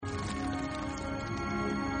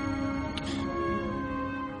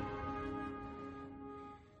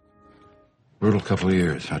Brutal couple of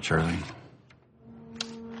years, huh, Charlie?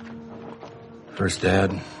 First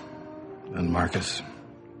Dad, then Marcus.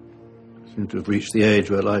 Seem to have reached the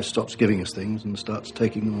age where life stops giving us things and starts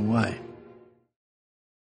taking them away.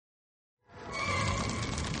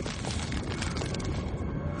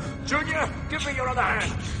 Junior, give me your other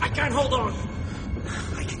hand. I can't hold on.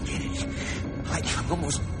 I can get it. I can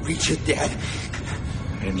almost reach it, Dad.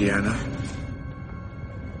 Indiana?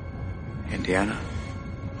 Indiana?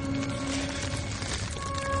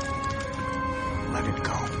 Let it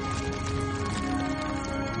go.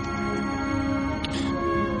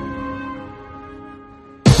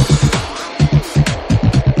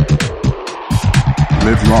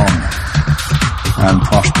 Live long and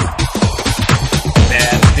prosper.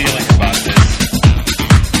 Bad feeling about this.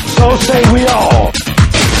 So say we all.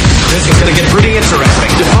 This is gonna get pretty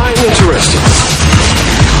interesting. Define interesting.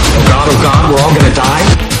 Oh God, we're all gonna die?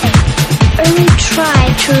 Only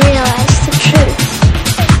try to realize the truth.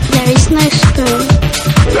 There is no spoon.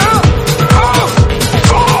 We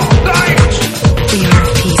are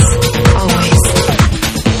at peace, always.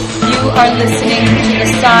 You are listening to the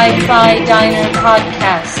SciFi Diner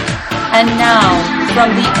podcast. And now, from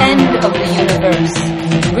the end of the universe,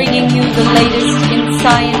 bringing you the latest in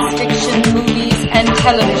science fiction movies and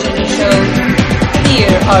television shows,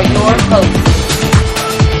 here are your hosts.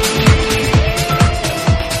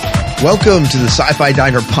 Welcome to the SciFi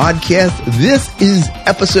Diner podcast. This is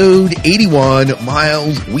episode 81.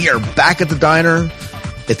 Miles, we are back at the diner.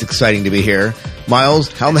 It's exciting to be here.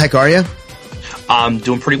 Miles, how in the heck are you? I'm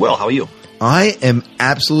doing pretty well. How are you? I am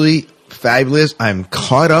absolutely fabulous. I'm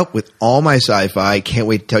caught up with all my sci-fi. Can't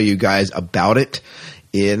wait to tell you guys about it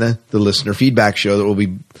in the listener feedback show that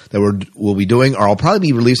we'll be doing, or I'll probably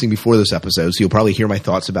be releasing before this episode, so you'll probably hear my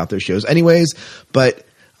thoughts about those shows anyways. But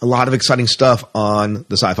a lot of exciting stuff on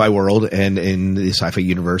the sci-fi world and in the sci-fi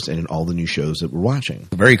universe and in all the new shows that we're watching.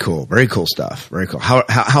 Very cool stuff. Very cool.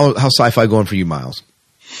 How's sci-fi going for you, Miles?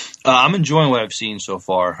 I'm enjoying what I've seen so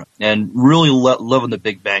far, and really loving the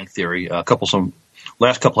Big Bang Theory.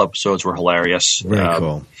 Last couple episodes were hilarious. Very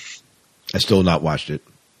cool. I still not watched it,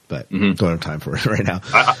 but don't have time for it right now.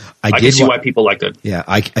 I can see why people liked it. Yeah,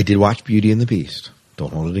 I did watch Beauty and the Beast.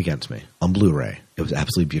 Don't hold it against me. On Blu-ray. It was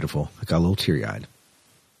absolutely beautiful. I got a little teary-eyed.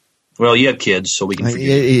 Well, you have kids, so we can forgive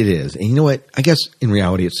you. It is. And you know what? I guess in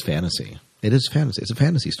reality it's fantasy. It is fantasy. It's a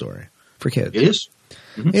fantasy story for kids. It is?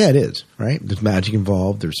 Mm-hmm. Yeah, it is, right? There's magic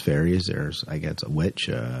involved. There's fairies. There's, I guess, a witch,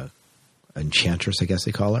 enchantress, I guess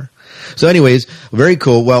they call her. So anyways, very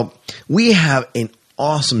cool. Well, we have an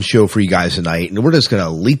awesome show for you guys tonight, and we're just going to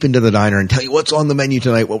leap into the diner and tell you what's on the menu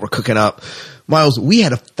tonight, what we're cooking up. Miles, we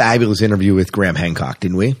had a fabulous interview with Graham Hancock,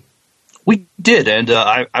 didn't we? We did, and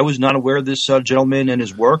I was not aware of this gentleman and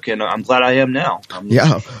his work, and I'm glad I am now.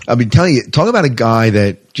 Yeah, I mean, talk about a guy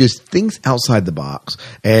that just thinks outside the box,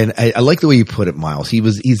 and I like the way you put it, Miles.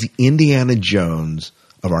 He's the Indiana Jones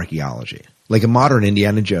of archaeology, like a modern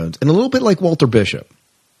Indiana Jones, and a little bit like Walter Bishop.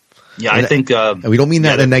 Yeah, I think we don't mean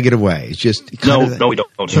that in a negative way. It's just no, we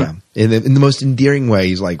don't. Yeah, in the most endearing way,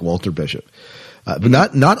 he's like Walter Bishop, but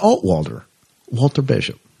not alt Walter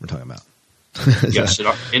Bishop. We're talking about. Yes,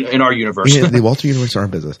 in our universe. The Walter universe, our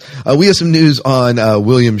business. We have some news on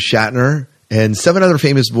William Shatner and 7 other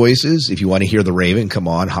famous voices. If you want to hear The Raven, come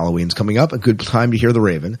on. Halloween's coming up. A good time to hear The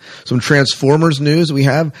Raven. Some Transformers news we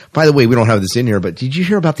have. By the way, we don't have this in here, but did you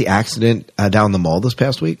hear about the accident down the mall this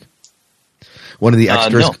past week? One of the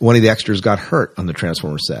extras got hurt on the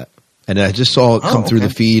Transformers set. And I just saw it come through the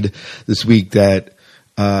feed this week that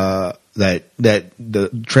the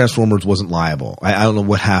Transformers wasn't liable. I don't know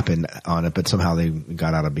what happened on it, but somehow they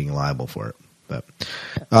got out of being liable for it. But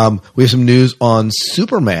we have some news on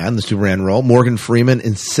Superman, the Superman role. Morgan Freeman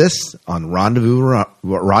insists on Rendezvous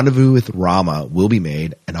with Rama will be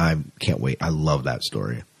made, and I can't wait. I love that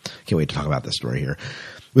story. Can't wait to talk about this story here.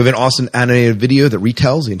 We have an awesome animated video that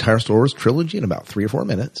retells the entire Star Wars trilogy in about 3 or 4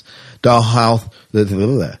 minutes. Dollhouse,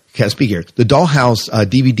 can't speak here. The Dollhouse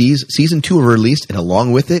DVDs, season 2 are released, and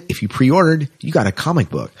along with it, if you pre-ordered, you got a comic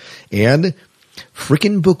book. And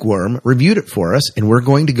Frickin' Bookworm reviewed it for us, and we're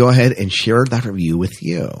going to go ahead and share that review with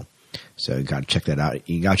you. So you got to check that out.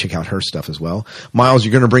 You got to check out her stuff as well. Miles,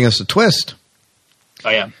 you're going to bring us a twist.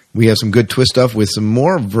 I am. We have some good twist stuff with some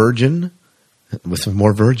more virgins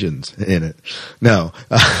in it. No,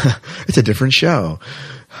 it's a different show.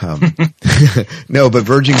 No, but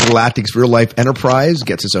Virgin Galactic's Real Life Enterprise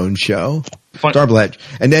gets its own show. Starbledge.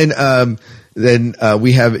 And then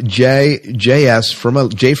we have Jay from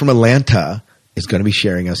Atlanta is going to be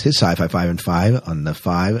sharing us his SciFi 5 and 5 on the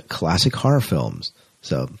 5 classic horror films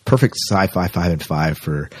So perfect Sci-Fi 5 and 5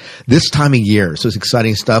 for this time of year. So it's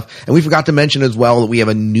exciting stuff. And we forgot to mention as well that we have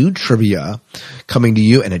a new trivia coming to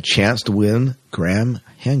you and a chance to win Graham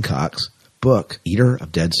Hancock's book, Eater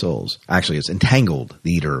of Dead Souls. Actually, it's Entangled,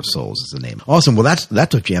 The Eater of Souls is the name. Awesome. Well, that's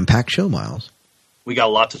a jam-packed show, Miles. We got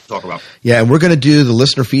a lot to talk about. Yeah, and we're going to do the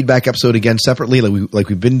listener feedback episode again separately like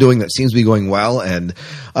we've been doing. That seems to be going well. And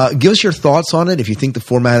give us your thoughts on it. If you think the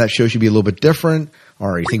format of that show should be a little bit different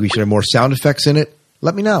or you think we should have more sound effects in it,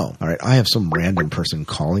 let me know. All right, I have some random person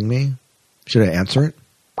calling me. Should I answer it?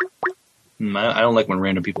 I don't like when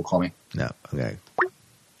random people call me. No, okay.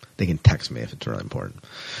 They can text me if it's really important.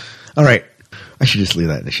 All right. I should just leave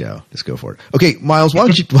that in the show. Just go for it. Okay, Miles, why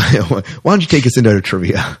don't you take us into the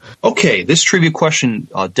trivia? Okay, this trivia question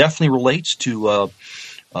definitely relates to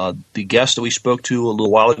the guest that we spoke to a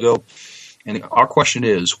little while ago. And our question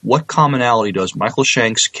is, what commonality does Michael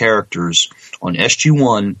Shank's characters on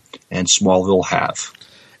SG-1 and Smallville have?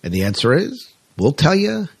 And the answer is, we'll tell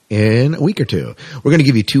you in a week or two. We're going to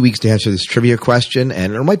give you 2 weeks to answer this trivia question,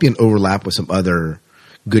 and there might be an overlap with some other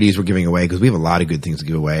goodies we're giving away because we have a lot of good things to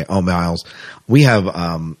give away. Oh, Miles, we have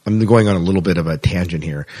I'm going on a little bit of a tangent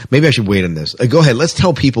here. Maybe I should wait on this. Go ahead. Let's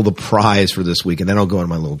tell people the prize for this week, and then I'll go on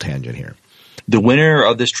my little tangent here. The winner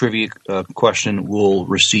of this trivia question will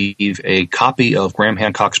receive a copy of Graham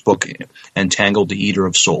Hancock's book, Entangled, The Eater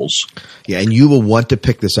of Souls. Yeah, and you will want to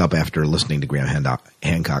pick this up after listening to Graham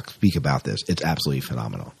Hancock speak about this. It's absolutely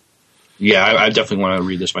phenomenal. Yeah, I definitely want to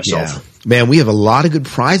read this myself. Yeah. Man, we have a lot of good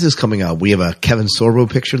prizes coming up. We have a Kevin Sorbo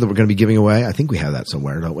picture that we're going to be giving away. I think we have that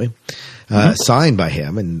somewhere, don't we? Signed by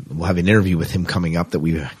him, and we'll have an interview with him coming up that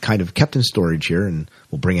we've kind of kept in storage here and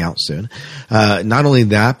we'll bring out soon. Not only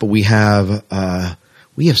that, but we have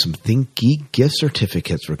some Think Geek gift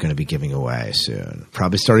certificates we're going to be giving away soon.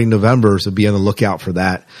 Probably starting November, so be on the lookout for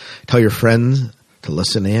that. Tell your friends to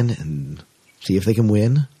listen in and see if they can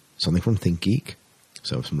win something from Think Geek.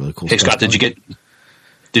 So some really cool stuff. Hey Scott, did you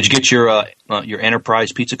get your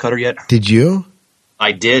Enterprise pizza cutter yet? Did you?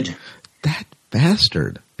 I did. That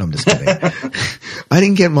bastard. No, I'm just kidding. I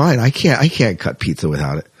didn't get mine. I can't cut pizza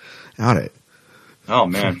without it. Oh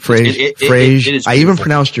man, Frage. I even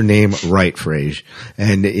pronounced your name right, Frage,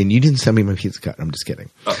 and you didn't send me my pizza cut. I'm just kidding.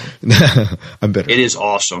 I'm bitter. It is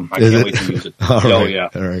awesome. I can't wait to use it. All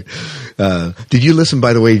right. Did you listen?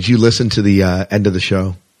 By the way, did you listen to the end of the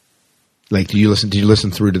show? Like, did you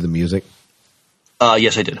listen through to the music?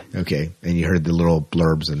 Yes, I did. Okay, and you heard the little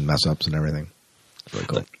blurbs and mess ups and everything. It's really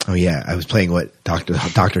cool. Oh yeah, I was playing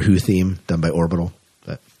Doctor Who theme done by Orbital.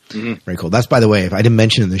 But very cool. That's, by the way, if I didn't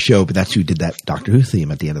mention in the show, but that's who did that Doctor Who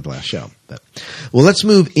theme at the end of the last show. But, well, let's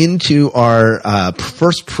move into our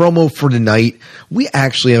first promo for tonight. We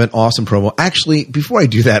actually have an awesome promo. Actually, before I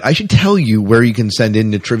do that, I should tell you where you can send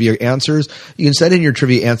in the trivia answers. You can send in your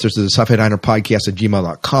trivia answers to the SciFi Diner podcast at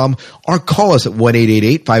gmail.com or call us at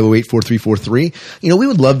 1-888-508-4343. We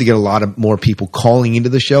would love to get a lot of more people calling into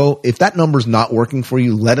the show. If that number's not working for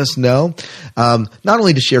you, let us know. Not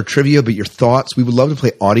only to share trivia, but your thoughts. We would love to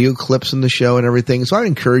play audio clips in the show and everything. So I'd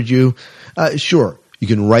encourage you, sure, you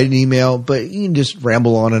can write an email, but you can just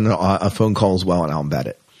ramble on a phone call as well, and I'll embed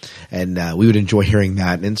it. And we would enjoy hearing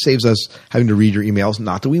that. And it saves us having to read your emails.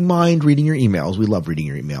 Not that we mind reading your emails. We love reading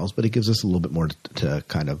your emails, but it gives us a little bit more to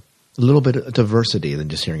kind of a little bit of diversity than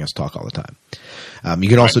just hearing us talk all the time. You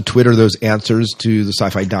can also Twitter those answers to the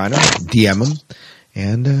SciFi Diner, DM them,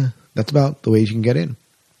 and that's about the ways you can get in.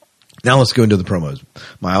 Now let's go into the promos,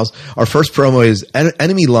 Miles. Our first promo is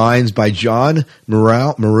Enemy Lines by John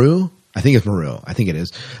Maru. I think it's Maru. I think it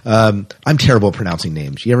is. I'm terrible at pronouncing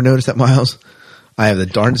names. You ever notice that, Miles? I have the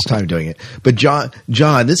darndest time doing it. But John,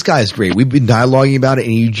 this guy is great. We've been dialoguing about it,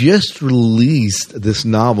 and he just released this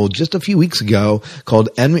novel just a few weeks ago called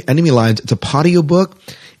Enemy Lines. It's a patio book,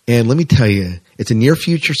 and let me tell you, it's a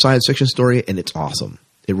near-future science fiction story, and it's awesome.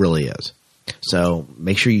 It really is. So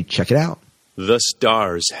make sure you check it out. The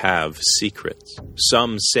stars have secrets.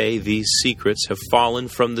 Some say these secrets have fallen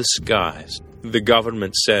from the skies. The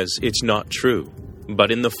government says it's not true.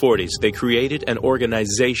 But in the 40s, they created an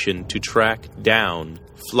organization to track down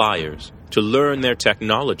flyers, to learn their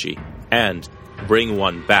technology, and bring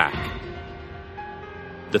one back.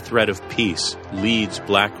 The threat of peace leads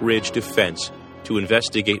Black Ridge Defense to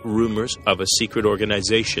investigate rumors of a secret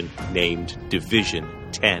organization named Division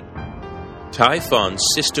 10. Typhon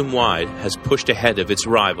system-wide has pushed ahead of its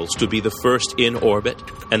rivals to be the first in orbit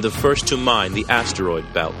and the first to mine the asteroid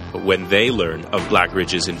belt. But when they learn of Black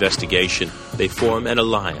Ridge's investigation, they form an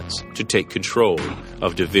alliance to take control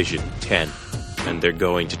of Division 10. And they're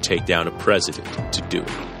going to take down a president to do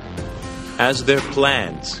it. As their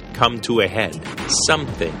plans come to a head,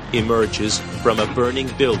 something emerges from a burning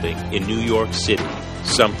building in New York City.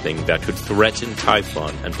 something that could threaten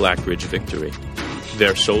Typhon and Blackridge victory.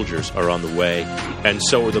 Their soldiers are on the way, and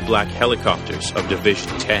so are the black helicopters of Division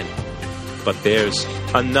 10. But there's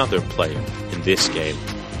another player in this game,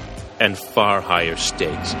 and far higher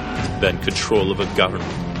stakes than control of a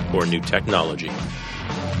government or new technology.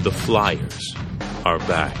 The Flyers are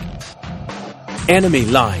back. Enemy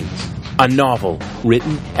Lines, a novel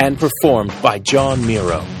written and performed by John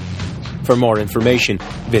Miro. For more information,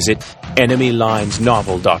 visit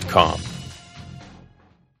enemylinesnovel.com.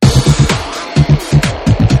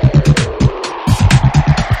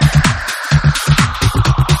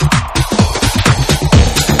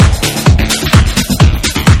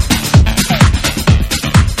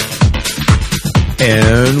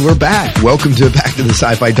 And we're back. Welcome to Back to the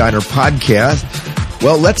Sci-Fi Diner podcast.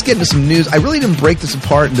 Well, let's get into some news. I really didn't break this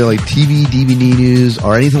apart into like TV, DVD news,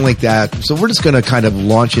 or anything like that. So we're just going to kind of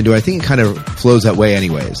launch into it. I think it kind of flows that way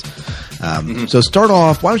anyways. So start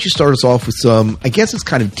off, why don't you start us off with some, I guess it's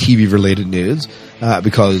kind of TV-related news,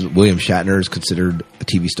 because William Shatner is considered a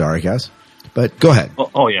TV star, I guess. But go ahead.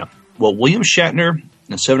 Oh yeah. Well, William Shatner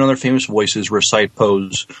and 7 other famous voices recite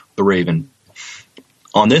Poe's The Raven.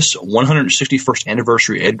 On this 161st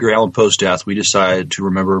anniversary of Edgar Allan Poe's death, we decided to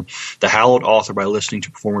remember the hallowed author by listening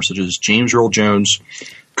to performers such as James Earl Jones,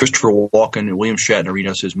 Christopher Walken, and William Shatner read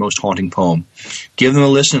us his most haunting poem. Give them a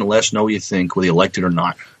listen and let us know what you think, whether you liked it or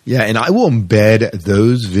not. Yeah, and I will embed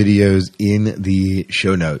those videos in the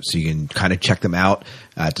show notes so you can kind of check them out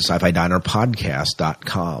at the SciFi Diner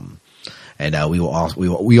podcast.com. And we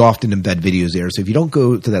often embed videos there. So if you don't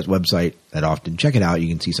go to that website that often, check it out. You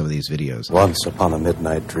can see some of these videos. Once upon a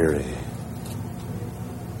midnight dreary,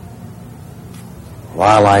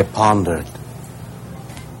 while I pondered,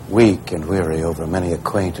 weak and weary, over many a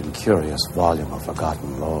quaint and curious volume of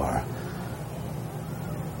forgotten lore,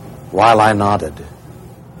 while I nodded,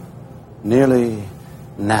 nearly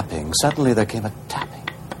napping, suddenly there came a tapping.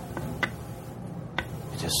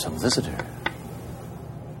 It is some visitor,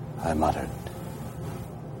 I muttered,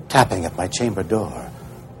 tapping at my chamber door.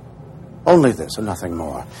 Only this and nothing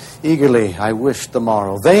more. Eagerly I wished the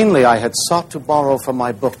morrow. Vainly I had sought to borrow from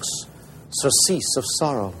my books surcease of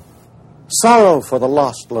sorrow. Sorrow for the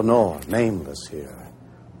lost Lenore, nameless here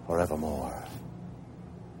forevermore.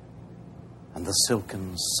 And the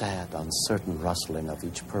silken, sad, uncertain rustling of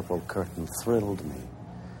each purple curtain thrilled me,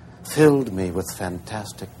 filled me with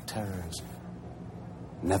fantastic terrors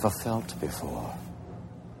never felt before.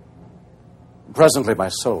 Presently my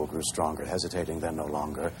soul grew stronger, hesitating then no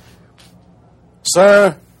longer.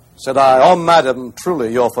 Sir, said I, oh, madam,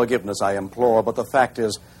 truly your forgiveness I implore, but the fact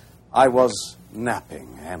is, I was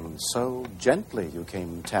napping, and so gently you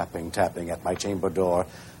came tapping at my chamber door,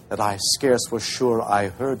 that I scarce was sure I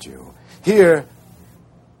heard you. Here,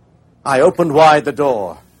 I opened wide the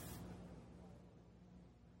door.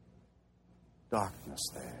 Darkness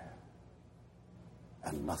there,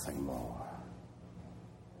 and nothing more.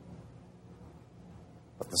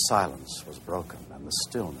 But the silence was broken, and the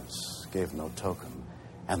stillness gave no token,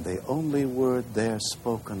 and the only word there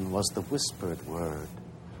spoken was the whispered word,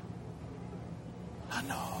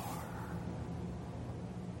 Lenore.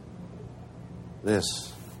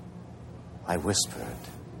 This I whispered,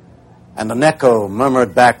 and an echo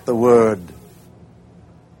murmured back the word,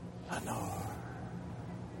 Lenore.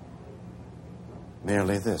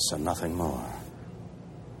 Merely this and nothing more.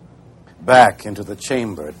 Back into the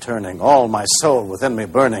chamber, turning, all my soul within me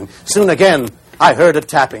burning. Soon again, I heard a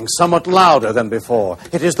tapping, somewhat louder than before.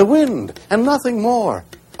 It is the wind, and nothing more.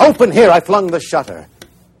 Open here, I flung the shutter,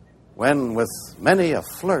 when with many a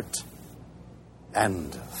flirt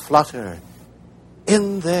and flutter,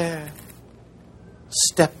 in there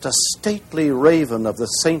stepped a stately raven of the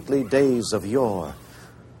saintly days of yore.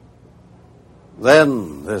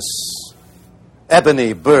 Then this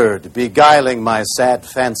ebony bird, beguiling my sad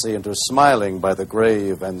fancy into smiling by the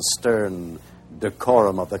grave and stern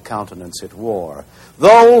decorum of the countenance it wore.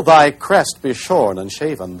 Though thy crest be shorn and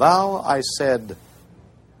shaven, thou, I said,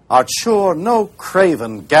 art sure no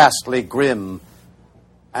craven, ghastly grim,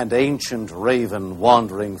 and ancient raven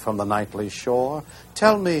wandering from the nightly shore.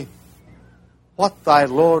 Tell me what thy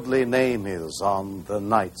lordly name is on the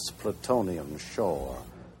night's Plutonian shore.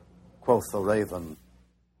 Quoth the raven,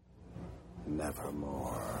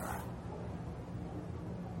 nevermore.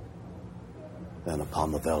 Then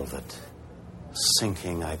upon the velvet,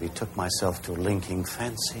 sinking, I betook myself to linking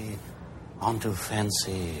fancy onto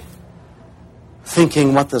fancy,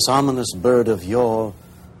 thinking what this ominous bird of yore,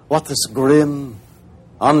 what this grim,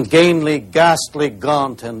 ungainly, ghastly,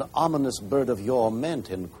 gaunt, and ominous bird of yore meant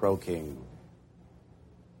in croaking,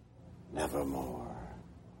 nevermore.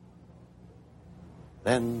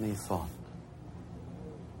 Then methought,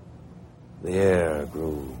 The air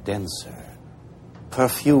grew denser,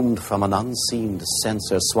 perfumed from an unseen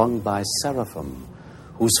censer swung by seraphim,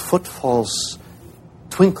 whose footfalls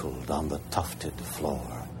twinkled on the tufted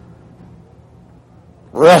floor.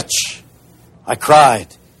 Wretch, I cried,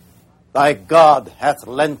 thy God hath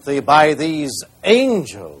lent thee by these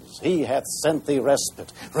angels. He hath sent thee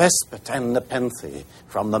respite and nepenthe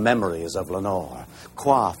from the memories of Lenore.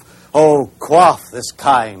 Quaff, oh, quaff this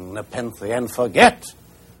kind nepenthe, and forget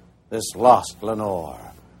this lost Lenore.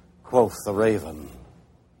 Quoth the raven,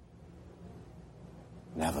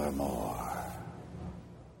 nevermore.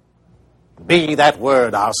 Be that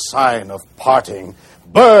word our sign of parting.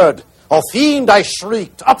 Bird, O fiend, I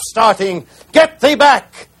shrieked, upstarting, get thee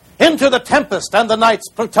back into the tempest and the night's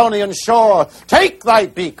Plutonian shore. Take thy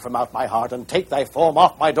beak from out my heart and take thy form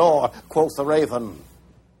off my door. Quoth the raven,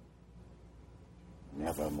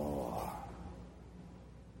 nevermore.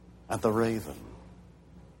 And the raven,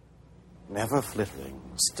 never flittering,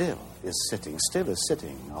 still is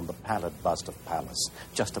sitting on the pallid bust of Pallas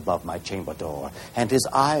just above my chamber door. And his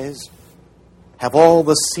eyes have all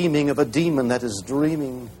the seeming of a demon that is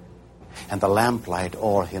dreaming. And the lamplight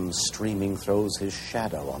o'er him streaming throws his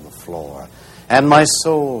shadow on the floor. And my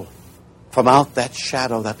soul, from out that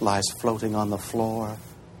shadow that lies floating on the floor,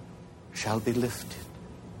 shall be lifted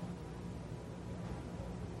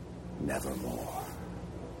nevermore.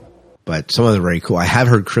 But some of them are very cool. I have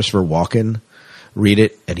heard Christopher Walken read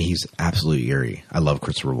it, and he's absolutely eerie. I love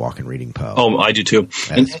Christopher Walken reading Poe. Oh, I do too.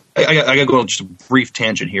 And I got to go on just a brief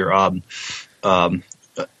tangent here.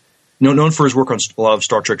 Known for his work on a lot of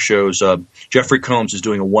Star Trek shows, Jeffrey Combs is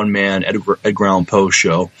doing a one-man Edgar Allan Poe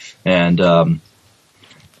show, and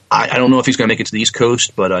I don't know if he's going to make it to the East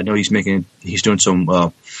Coast, but I know he's doing some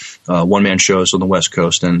one-man shows on the West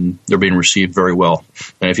Coast, and they're being received very well.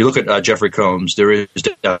 And if you look at Jeffrey Combs, there is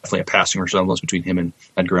definitely a passing resemblance between him and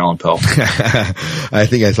Edgar Allan Poe. I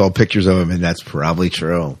think I saw pictures of him, and that's probably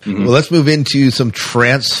true. Mm-hmm. Well, let's move into some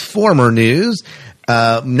Transformer news.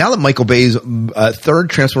 Now that Michael Bay's third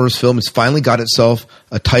Transformers film has finally got itself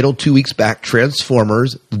a title 2 weeks back,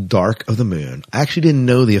 Transformers: The Dark of the Moon. I actually didn't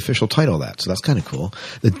know the official title of that, so that's kind of cool.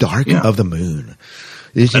 The Dark of the Moon.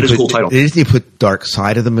 That is a cool title. They just need to put Dark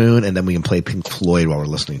Side of the Moon, and then we can play Pink Floyd while we're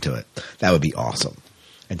listening to it. That would be awesome.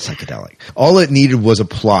 And psychedelic. All it needed was a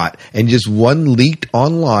plot, and just one leaked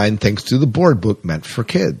online thanks to the board book meant for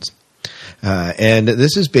kids. And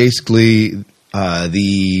this is basically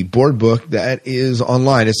the board book that is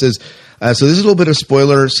online. It says, so this is a little bit of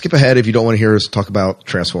spoiler. Skip ahead if you don't want to hear us talk about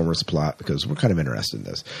Transformers plot, because we're kind of interested in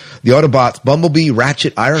this. The Autobots, Bumblebee,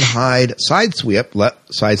 Ratchet, Ironhide,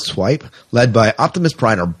 Sideswipe, led by Optimus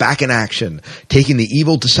Prime, are back in action, taking the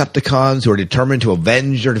evil Decepticons who are determined to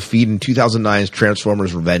avenge their defeat in 2009's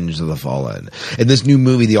Transformers: Revenge of the Fallen. In this new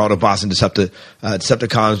movie, the Autobots and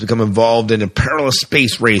Decepticons become involved in a perilous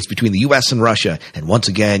space race between the U.S. and Russia, and once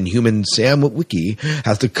again, human Sam Witwicky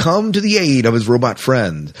has to come to the aid of his robot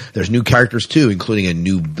friends. There's new characters too, including a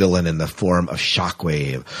new villain in the form of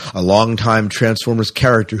Shockwave, a longtime Transformers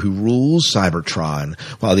character who rules Cybertron,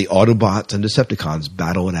 while the Autobots and Decepticons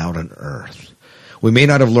battle it out on Earth. We may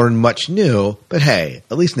not have learned much new, but hey,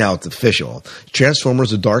 at least now it's official. Transformers: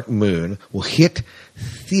 The Dark Moon will hit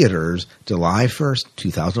theaters July 1st,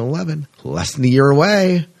 2011. Less than a year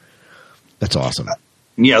away. That's awesome.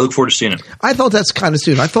 Yeah, I look forward to seeing it. I thought that's kind of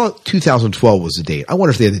soon. I thought 2012 was the date. I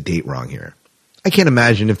wonder if they had the date wrong here. I can't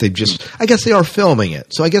imagine if they I guess they are filming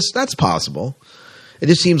it, so I guess that's possible. It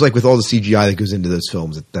just seems like with all the CGI that goes into those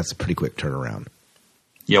films, that's a pretty quick turnaround.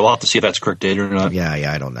 Yeah, we'll have to see if that's correct date or not. Yeah,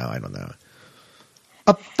 I don't know.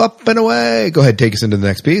 Up and away. Go ahead, take us into the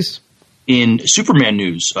next piece. In Superman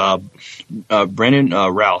news, Brandon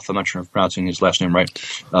Routh, I'm not sure if I'm pronouncing his last name right,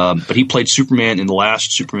 but he played Superman in the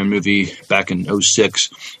last Superman movie back in 2006.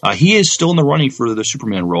 He is still in the running for the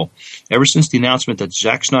Superman role. Ever since the announcement that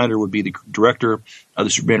Zack Snyder would be the director of the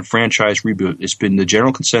Superman franchise reboot, it's been the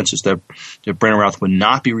general consensus that Brandon Routh would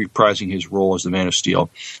not be reprising his role as the Man of Steel.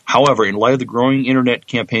 However, in light of the growing internet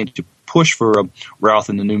campaign to push for Routh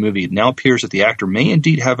in the new movie, it now appears that the actor may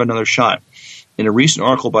indeed have another shot. In a recent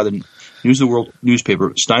article by the News of the World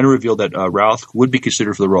newspaper, Snyder revealed that Routh would be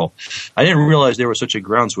considered for the role. I didn't realize there was such a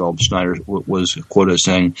groundswell, Snyder was quoted as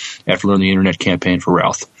saying, after learning the internet campaign for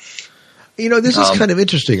Routh. This is kind of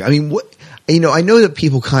interesting. I mean, I know that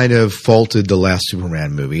people kind of faulted the last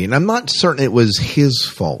Superman movie, and I'm not certain it was his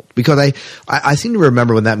fault, because I seem to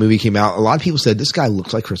remember when that movie came out, a lot of people said, this guy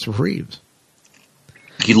looks like Christopher Reeves.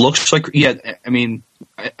 He looks like, yeah, I mean,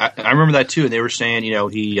 I remember that too, and they were saying,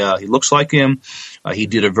 he looks like him. He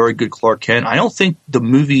did a very good Clark Kent. I don't think the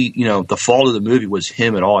movie, the fault of the movie was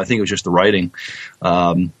him at all. I think it was just the writing.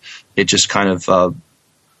 It just kind of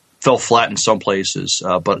fell flat in some places.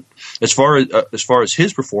 But as far as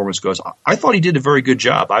his performance goes, I thought he did a very good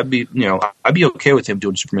job. I'd be okay with him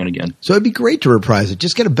doing Superman again. So it'd be great to reprise it.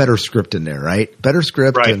 Just get a better script in there, right? Better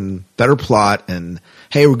script and better plot, and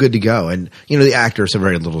hey, we're good to go. And the actors have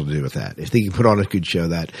very little to do with that. If they can put on a good show,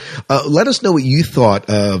 let us know what you thought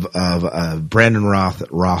of Brandon Routh.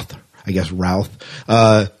 I guess Routh.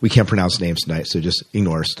 We can't pronounce names tonight, so just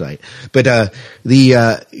ignore us tonight. But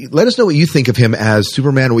let us know what you think of him as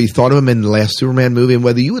Superman, what you thought of him in the last Superman movie, and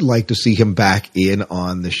whether you would like to see him back in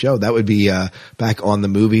on the show. That would be back on the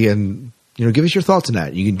movie, and give us your thoughts on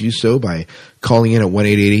that. You can do so by calling in at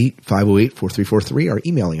 1-888-508-4343 or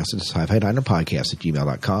emailing us at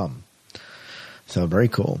SciFiDinerPodcast@gmail.com. So very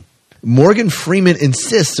cool. Morgan Freeman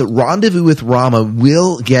insists that Rendezvous with Rama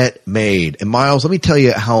will get made. And Miles, let me tell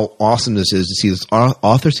you how awesome this is to see this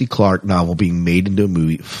Arthur C. Clarke novel being made into a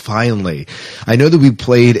movie, finally. I know that we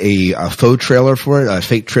played a faux trailer for it, a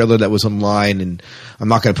fake trailer that was online, and I'm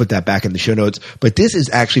not going to put that back in the show notes. But this is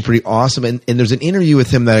actually pretty awesome, and there's an interview with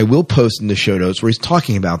him that I will post in the show notes where he's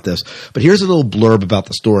talking about this. But here's a little blurb about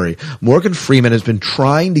the story. Morgan Freeman has been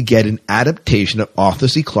trying to get an adaptation of Arthur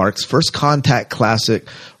C. Clarke's First Contact classic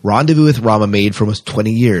Rendezvous with Rama made for almost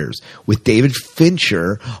 20 years, with David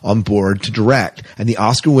Fincher on board to direct, and the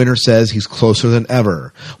Oscar winner says he's closer than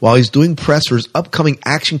ever. While he's doing press for his upcoming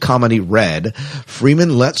action comedy Red,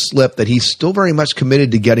 Freeman lets slip that he's still very much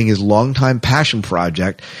committed to getting his longtime passion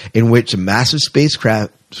project, in which a massive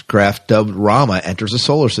spacecraft dubbed Rama enters the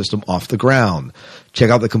solar system off the ground. Check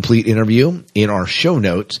out the complete interview in our show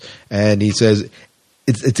notes, and he says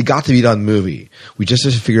it's a got to be done movie. We just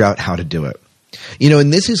have to figure out how to do it.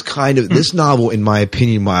 And this is this novel, in my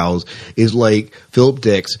opinion, Miles, is like Philip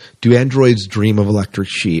Dick's Do Androids Dream of Electric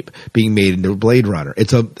Sheep being made into Blade Runner.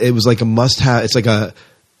 It was like a must-have. It's like a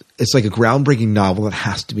groundbreaking novel that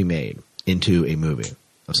has to be made into a movie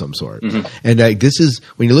of some sort. Mm-hmm. And this is,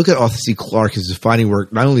 when you look at Arthur C. Clarke, his defining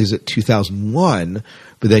work, not only is it 2001,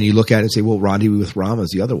 but then you look at it and say, well, Rendezvous with Rama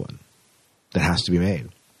is the other one that has to be made.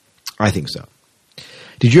 I think so.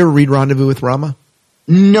 Did you ever read Rendezvous with Rama?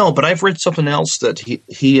 No, but I've read something else that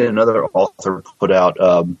he and another author put out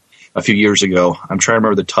a few years ago. I'm trying to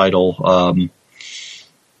remember the title.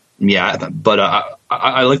 But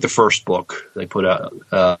I like the first book they put out.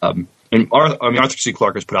 Arthur C.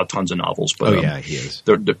 Clarke has put out tons of novels. But, he is.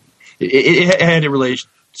 It had a relation.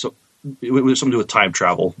 So it was something to do with time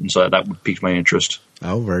travel, and so that piqued my interest.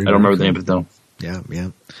 Oh, very. I don't remember the name of it though. Yeah.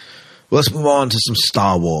 Well, let's move on to some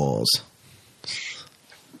Star Wars.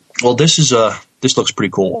 Well, this looks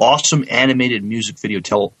pretty cool. Awesome animated music video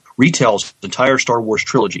retells the entire Star Wars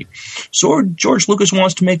trilogy. So George Lucas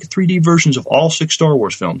wants to make 3D versions of all 6 Star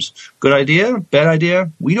Wars films. Good idea? Bad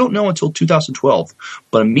idea? We don't know until 2012.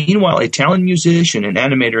 But meanwhile, a talented musician and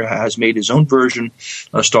animator has made his own version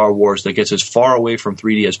of Star Wars that gets as far away from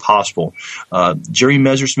 3D as possible. Jerry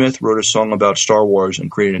Messersmith wrote a song about Star Wars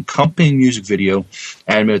and created an accompanying music video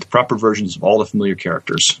animated with proper versions of all the familiar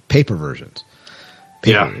characters. Paper versions.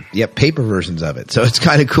 Paper versions of it. So it's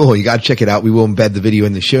kind of cool. You got to check it out. We will embed the video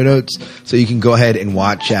in the show notes so you can go ahead and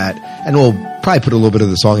watch that. And we'll probably put a little bit of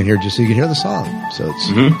the song in here just so you can hear the song. So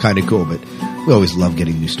it's kind of cool. But we always love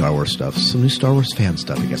getting new Star Wars stuff. Some new Star Wars fan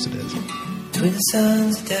stuff, I guess it is. Twin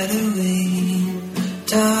sons of Tatooine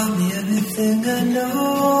taught me everything I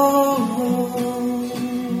know.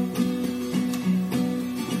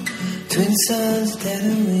 Twin sons of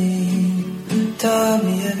Tatooine taught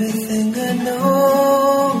me everything I know.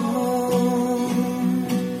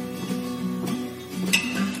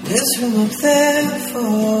 There's room up there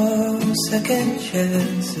for second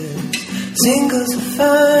chances. Singles are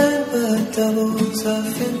fine, but doubles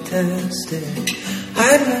are fantastic.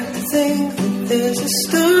 I'd like to think that there's a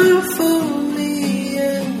star for me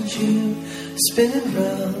and you, spinning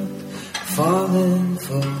round, falling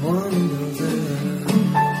for one another.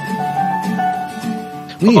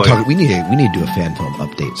 We need to do a fan film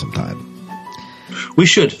update sometime. We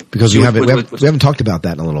should, because we haven't talked about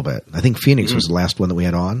that in a little bit. I think Phoenix was the last one that we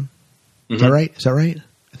had on. Is that right?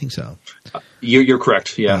 I think so. You're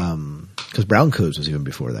correct. Yeah, because Brown Coats was even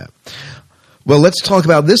before that. Well, let's talk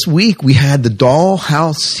about this week. We had the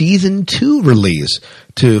Dollhouse Season 2 release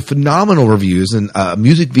to phenomenal reviews and a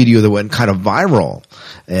music video that went kind of viral.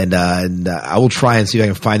 And I will try and see if I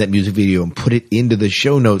can find that music video and put it into the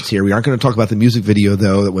show notes here. We aren't going to talk about the music video,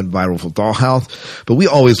 though, that went viral for Dollhouse. But we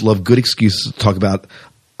always love good excuses to talk about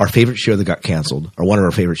our favorite show that got canceled, or one of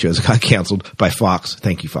our favorite shows that got canceled by Fox.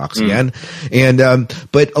 Thank you, Fox, again. And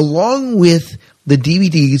but along with the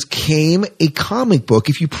DVDs came a comic book.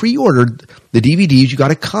 If you pre-ordered the DVDs, you got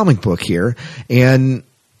a comic book here. And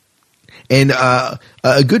And a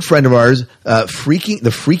good friend of ours, the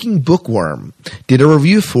Freaking Bookworm, did a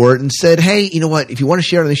review for it and said, hey, you know what? If you want to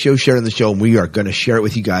share it on the show, share it on the show, and we are going to share it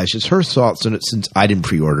with you guys. Just her thoughts on it since I didn't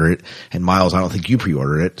pre-order it. And Miles, I don't think you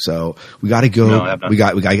pre-ordered it. So we got to go. No, I have not. We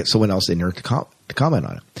got to get someone else in here to comment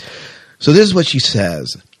on it. So this is what she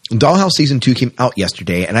says. Dollhouse Season 2 came out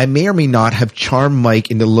yesterday, and I may or may not have charmed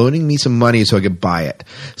Mike into loaning me some money so I could buy it.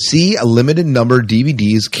 See, a limited number of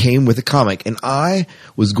DVDs came with the comic, and I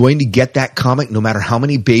was going to get that comic no matter how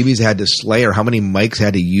many babies I had to slay or how many mics I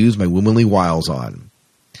had to use my womanly wiles on.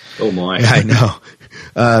 Oh, my. Yeah, I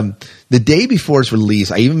know. The day before its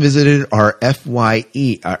release, I even visited our FYE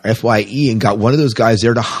and got one of those guys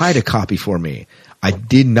there to hide a copy for me. I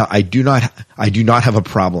do not have a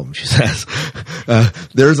problem, she says.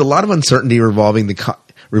 There is a lot of uncertainty revolving the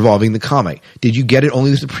comic. Did you get it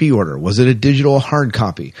only with the pre-order? Was it a digital hard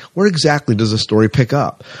copy? Where exactly does the story pick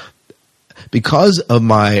up? Because of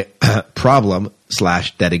my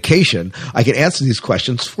problem/dedication, I can answer these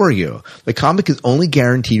questions for you. The comic is only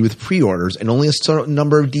guaranteed with pre-orders, and only a certain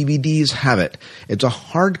number of DVDs have it. It's a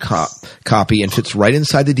hard copy and fits right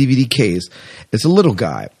inside the DVD case. It's a little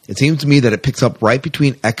guy. It seems to me that it picks up right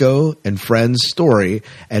between Echo and Friend's story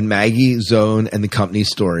and Maggie, Zone, and the company's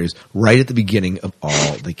stories, right at the beginning of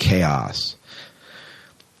all the chaos.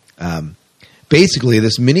 Basically,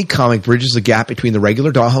 this mini comic bridges the gap between the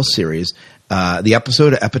regular Dollhouse series, the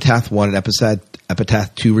episode of Epitaph 1 and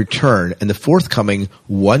Epitaph 2 Return, and the forthcoming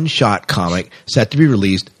one-shot comic set to be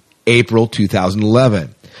released April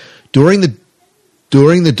 2011. During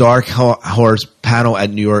the Dark Horse panel at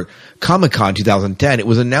New York Comic-Con 2010, it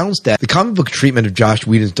was announced that the comic book treatment of Joss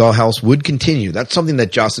Whedon's Dollhouse would continue. That's something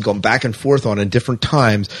that Joss has gone back and forth on at different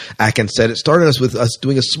times. Atkins said it started with us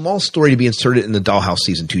doing a small story to be inserted in the Dollhouse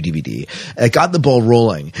Season 2 DVD. It got the ball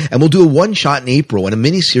rolling. And we'll do a one-shot in April and a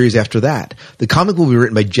mini-series after that. The comic will be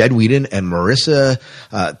written by Jed Whedon and Marissa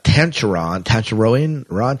Tancharoen.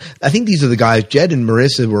 I think these are the guys. Jed and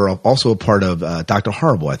Marissa were also a part of Dr.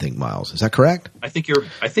 Horrible, I think, Miles. Is that correct? I think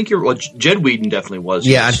you're well, Jed Whedon definitely was.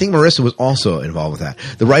 Yeah, yes. I think Marissa was also involved with that.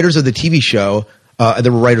 The writers of the TV show, there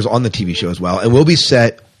were writers on the TV show as well, and will be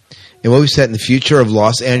set in the future of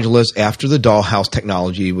Los Angeles after the Dollhouse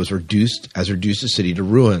technology was reduced the city to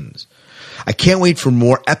ruins. I can't wait for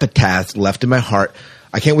more epitaphs left in my heart.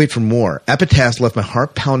 Epitaphs left my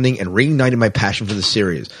heart pounding and reignited my passion for the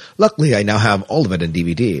series. Luckily, I now have all of it on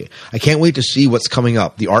DVD. I can't wait to see what's coming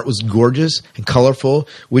up. The art was gorgeous and colorful,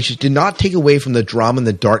 which did not take away from the drama and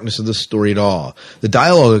the darkness of the story at all. The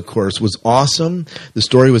dialogue, of course, was awesome. The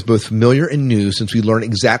story was both familiar and new since we learned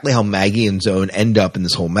exactly how Maggie and Zone end up in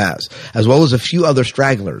this whole mess, as well as a few other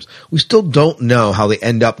stragglers. We still don't know how they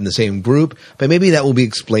end up in the same group, but maybe that will be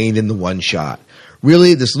explained in the one shot.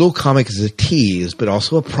 Really, this little comic is a tease, but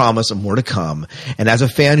also a promise of more to come. And as a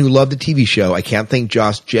fan who loved the TV show, I can't thank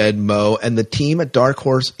Joss, Jed, Mo, and the team at Dark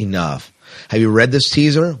Horse enough. Have you read this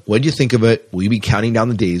teaser? What did you think of it? Will you be counting down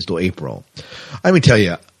the days till April? Let me tell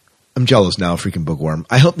you, I'm jealous now, Freaking Bookworm.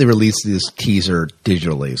 I hope they release this teaser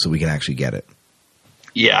digitally so we can actually get it.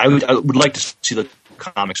 Yeah, I would like to see the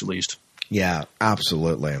comics at least. Yeah,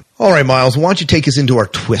 absolutely. All right, Miles, why don't you take us into our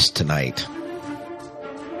twist tonight?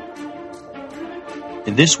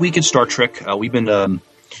 And this week in Star Trek, we've been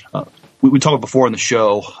we talked before on the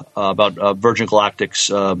show about Virgin Galactic's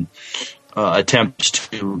attempts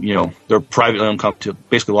to, their privately owned company to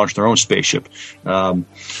basically launch their own spaceship.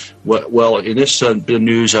 Well, in this bit of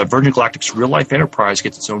news, Virgin Galactic's Real Life Enterprise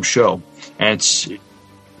gets its own show, and it's.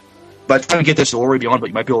 By the time you get this, it'll already be on, but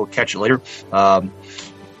you might be able to catch it later.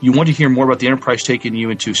 You want to hear more about the Enterprise taking you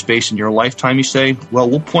into space in your lifetime, you say? Well,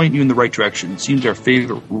 we'll point you in the right direction. It seems our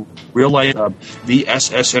favorite real-life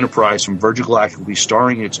VSS Enterprise from Virgin Galactic will be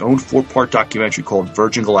starring in its own 4-part documentary called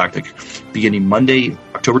Virgin Galactic, beginning Monday,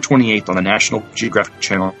 October 28th on the National Geographic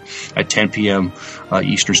Channel at 10 p.m.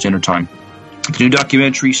 Eastern Standard Time. The new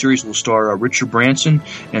documentary series will star Richard Branson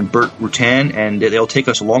and Burt Rutan, and they'll take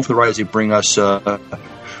us along for the ride as they bring us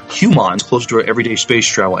humans closer to our everyday space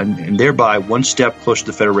travel and thereby one step closer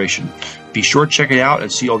to the Federation. Be sure to check it out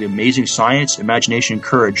and see all the amazing science, imagination, and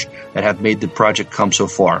courage that have made the project come so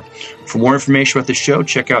far. For more information about the show,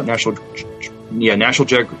 check out National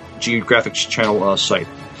Geographic Channel site.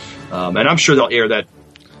 And I'm sure they'll air that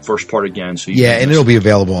first part again. So and it'll be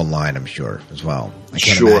available online, I'm sure, as well. I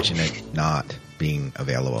can't imagine it not being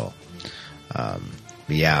available.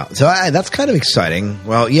 Yeah, so that's kind of exciting.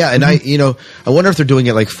 Well, yeah, and I wonder if they're doing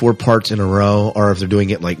it like 4 parts in a row or if they're doing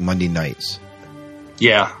it like Monday nights.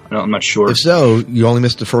 Yeah, I'm not sure. If so, you only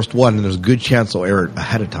missed the first one, and there's a good chance they'll air it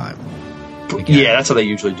ahead of time. Again. Yeah, that's how they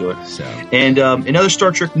usually do it. So. And in other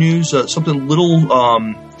Star Trek news, something a little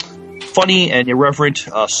funny and irreverent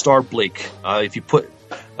Star Blake. If you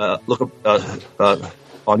look up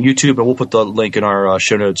on YouTube, and we'll put the link in our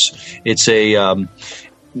show notes. It's a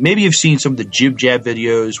maybe you've seen some of the Jib Jab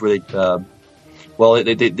videos where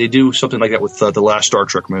they do something like that with the last Star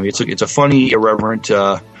Trek movie. It's a funny, irreverent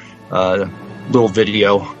little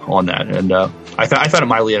video on that, and I found it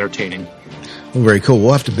mildly entertaining. Well, very cool.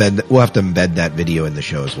 We'll have to embed that video in the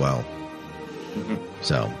show as well. Mm-hmm.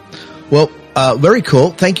 So, well, very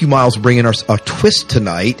cool. Thank you, Miles, for bringing us a twist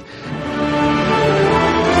tonight.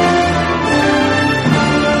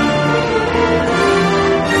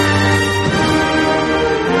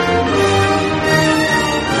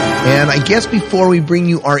 And I guess before we bring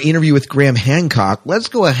you our interview with Graham Hancock, let's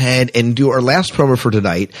go ahead and do our last promo for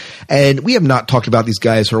tonight. And we have not talked about these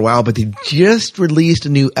guys for a while, but they just released a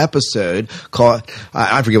new episode called,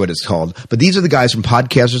 I forget what it's called, but these are the guys from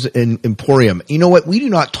Podcasters Emporium. You know what? We do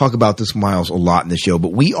not talk about this, Miles, a lot in the show,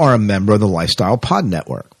 but we are a member of the Lifestyle Pod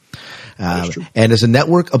Network. And as a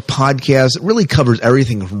network of podcasts, it really covers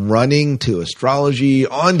everything from running to astrology,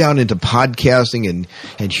 on down into podcasting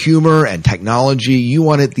and humor and technology. You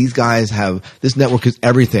want it. These guys have – this network is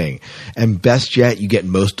everything. And best yet, you get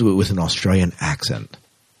most of it with an Australian accent.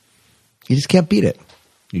 You just can't beat it.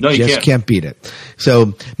 You can't beat it.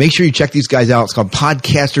 So make sure you check these guys out. It's called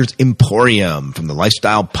Podcasters Emporium from the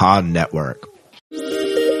Lifestyle Pod Network.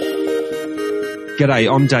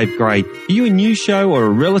 G'day, I'm Dave Gray. Are you a new show or a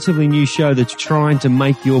relatively new show that's trying to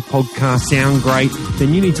make your podcast sound great?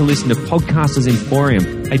 Then you need to listen to Podcasters Emporium,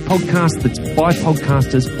 a podcast that's by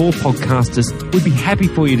podcasters for podcasters. We'd be happy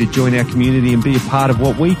for you to join our community and be a part of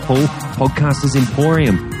what we call Podcasters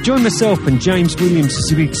Emporium. Join myself and James Williams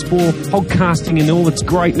as we explore podcasting in all its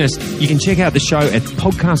greatness. You can check out the show at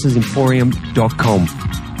podcastersemporium.com.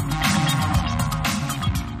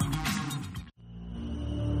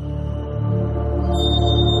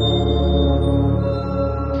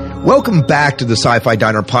 Welcome back to the Sci-Fi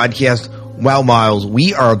Diner podcast. Wow, Miles,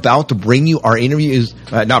 we are about to bring you our interviews.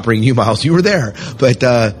 Not bring you, Miles, you were there, but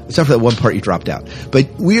except for that one part you dropped out.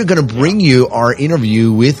 But we are going to bring you our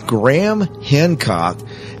interview with Graham Hancock.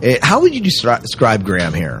 How would you describe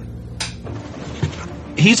Graham here?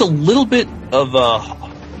 He's a little bit of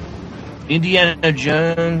Indiana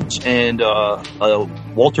Jones and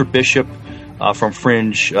Walter Bishop from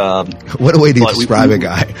Fringe. What a way to describe a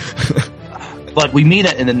guy. But we mean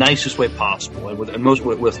it in the nicest way possible, and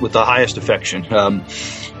with the highest affection.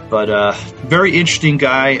 But very interesting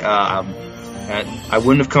guy. And I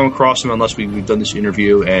wouldn't have come across him unless we've done this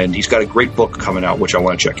interview. And he's got a great book coming out, which I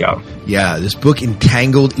want to check out. Yeah, this book,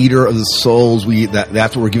 Entangled, Eater of the Souls.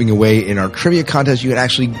 That's what we're giving away in our trivia contest. You can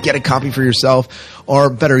actually get a copy for yourself, or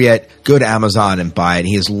better yet, go to Amazon and buy it.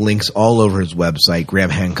 He has links all over his website.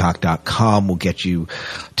 GrahamHancock.com will get you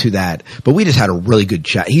to that. But we just had a really good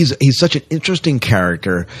chat. He's such an interesting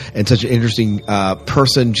character and such an interesting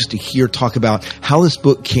person just to hear talk about how this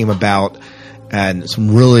book came about. And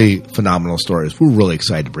some really phenomenal stories. We're really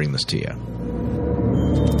excited to bring this to you.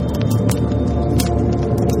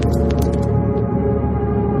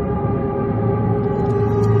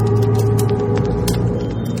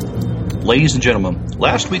 Ladies and gentlemen,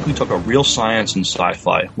 last week we talked about real science and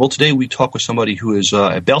sci-fi. Well, today we talk with somebody who is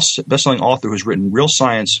a best-selling author who's written real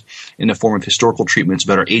science in the form of historical treatments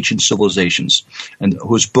about our ancient civilizations, and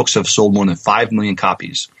whose books have sold more than 5 million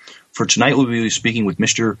copies. For tonight, we'll be speaking with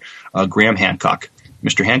Mr. Graham Hancock.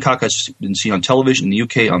 Mr. Hancock has been seen on television in the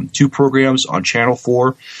UK on 2 programs on Channel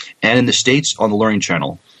 4 and in the States on the Learning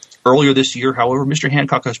Channel. Earlier this year, however, Mr.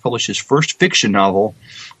 Hancock has published his first fiction novel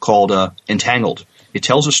called Entangled. It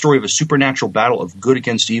tells the story of a supernatural battle of good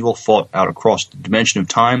against evil fought out across the dimension of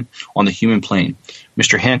time on the human plane.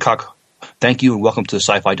 Mr. Hancock, thank you and welcome to the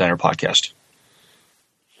Sci-Fi Diner podcast.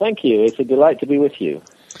 Thank you. It's a delight to be with you.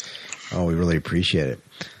 Oh, we really appreciate it.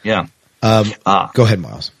 Yeah. Go ahead,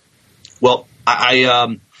 Miles. Well,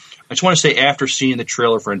 I just want to say, after seeing the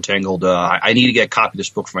trailer for Entangled, I need to get a copy of this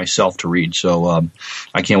book for myself to read. So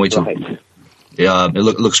I can't wait to. Right. It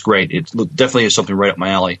looks great. It definitely is something right up my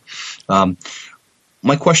alley.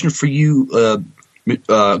 My question for you,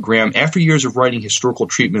 Graham, after years of writing historical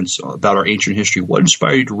treatments about our ancient history, what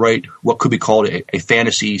inspired you to write what could be called a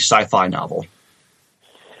fantasy sci-fi novel?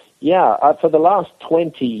 Yeah, for the last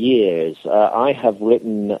 20 years, I have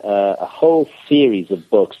written a whole series of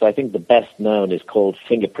books. I think the best known is called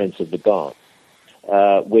Fingerprints of the Gods,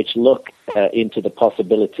 which look into the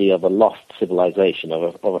possibility of a lost civilization,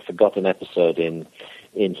 of a forgotten episode in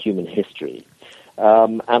human history.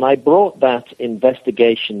 And I brought that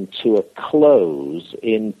investigation to a close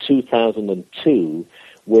in 2002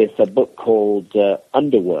 with a book called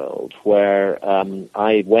Underworld, where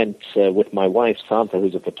I went with my wife, Santa,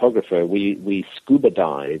 who's a photographer. We scuba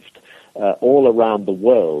dived all around the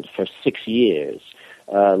world for 6 years,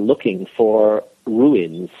 looking for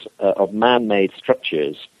ruins of man-made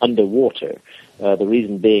structures underwater. The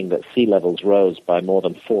reason being that sea levels rose by more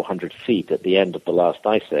than 400 feet at the end of the last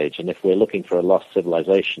ice age, and if we're looking for a lost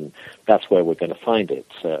civilization, that's where we're going to find it,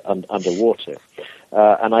 underwater.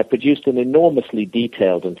 And I produced an enormously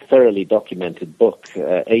detailed and thoroughly documented book,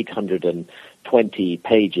 820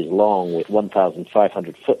 pages long with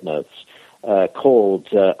 1,500 footnotes, called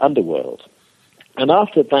Underworld. And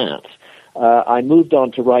after that, I moved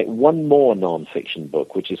on to write one more non-fiction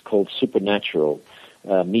book, which is called Supernatural,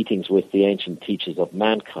 Meetings with the Ancient Teachers of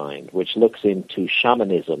Mankind, which looks into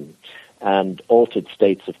shamanism and altered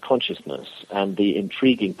states of consciousness and the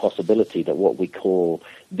intriguing possibility that what we call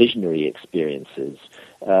visionary experiences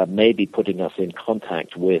may be putting us in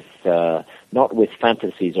contact with, not with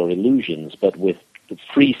fantasies or illusions, but with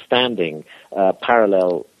freestanding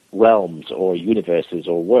parallel realms or universes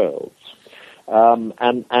or worlds.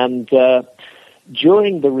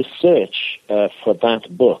 During the research for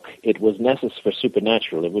that book, for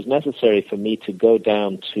Supernatural, it was necessary for me to go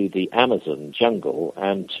down to the Amazon jungle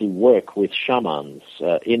and to work with shamans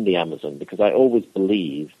in the Amazon, because I always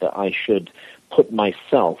believed that I should put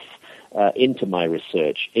myself into my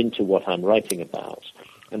research, into what I'm writing about.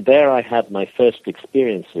 And there I had my first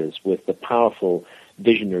experiences with the powerful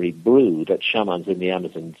visionary brew that shamans in the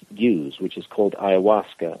Amazon use, which is called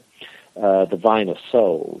ayahuasca, the vine of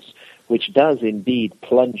souls, which does indeed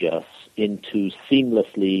plunge us into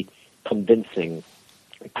seamlessly convincing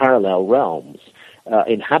parallel realms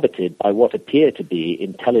inhabited by what appear to be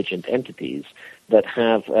intelligent entities that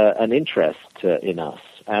have an interest in us.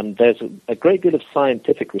 And there's a great deal of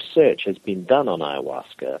scientific research has been done on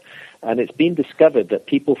ayahuasca, and it's been discovered that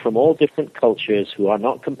people from all different cultures who are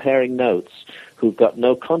not comparing notes, who've got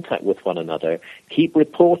no contact with one another, keep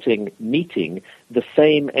reporting meeting the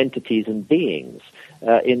same entities and beings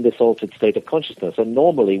in this altered state of consciousness. And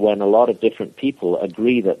normally when a lot of different people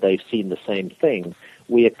agree that they've seen the same thing,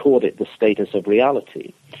 we accord it the status of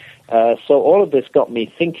reality. So all of this got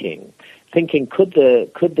me thinking, could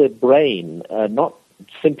the brain not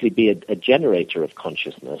simply be a generator of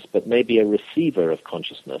consciousness, but maybe a receiver of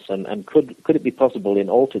consciousness? And could it be possible in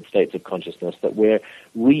altered states of consciousness that we're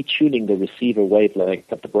retuning the receiver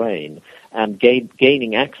wavelength of the brain and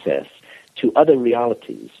gaining access to other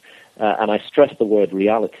realities, and I stress the word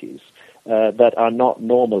realities, that are not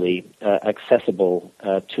normally accessible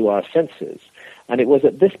to our senses? And it was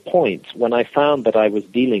at this point when I found that I was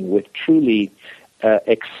dealing with truly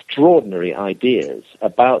extraordinary ideas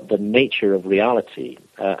about the nature of reality,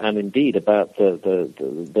 and indeed about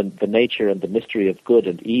the nature and the mystery of good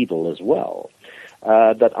and evil as well,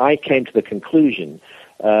 that I came to the conclusion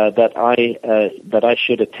that I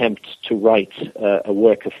should attempt to write a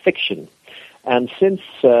work of fiction. And since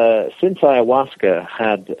ayahuasca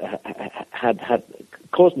had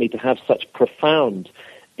caused me to have such profound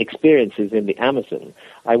experiences in the Amazon,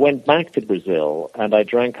 I went back to Brazil and I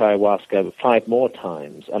drank ayahuasca 5 more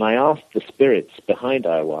times, and I asked the spirits behind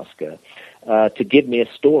ayahuasca to give me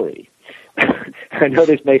a story. I know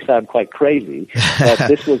this may sound quite crazy, but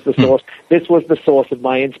this was the source. This was the source of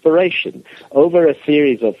my inspiration. Over a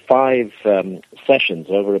series of 5 sessions,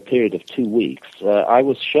 over a period of 2 weeks, I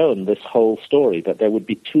was shown this whole story, that there would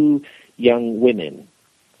be 2 young women,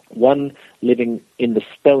 one living in the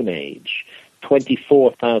Stone Age,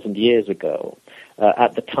 24,000 years ago,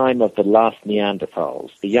 at the time of the last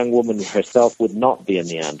Neanderthals. The young woman herself would not be a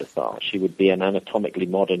Neanderthal. She would be an anatomically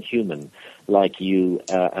modern human like you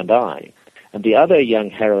and I. And the other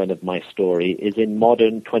young heroine of my story is in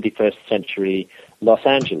modern 21st century Los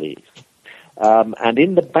Angeles. And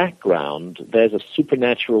in the background, there's a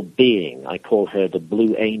supernatural being, I call her the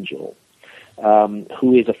Blue Angel,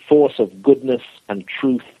 who is a force of goodness and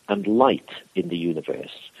truth and light in the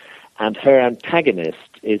universe. And her antagonist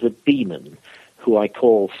is a demon, who I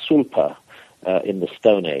call Sulpa in the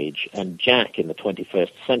Stone Age and Jack in the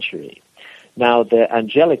 21st century. Now, the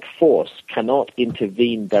angelic force cannot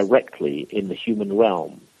intervene directly in the human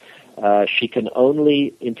realm. She can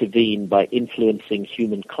only intervene by influencing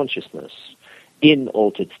human consciousness in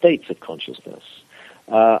altered states of consciousness.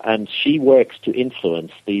 And she works to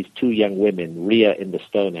influence these 2 young women, Rhea in the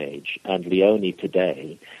Stone Age and Leonie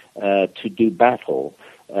today, to do battle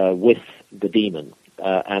with the demon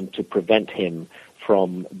and to prevent him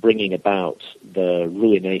from bringing about the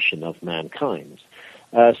ruination of mankind.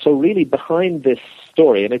 So really behind this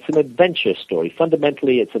story, and it's an adventure story.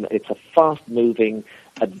 Fundamentally, it's a fast-moving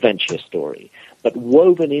adventure story. But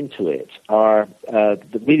woven into it are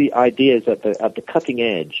the really ideas at the cutting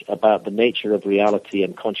edge about the nature of reality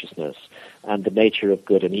and consciousness and the nature of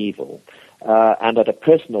good and evil. And at a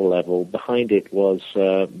personal level, behind it was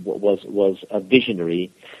a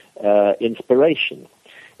visionary inspiration.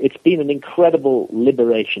 It's been an incredible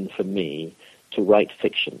liberation for me to write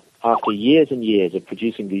fiction. After years and years of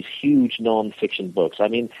producing these huge non-fiction books,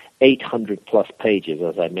 800-plus pages,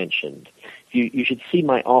 as I mentioned. You should see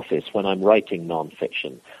my office when I'm writing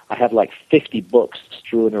non-fiction. I have like 50 books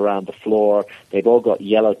strewn around the floor. They've all got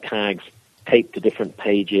yellow tags taped to different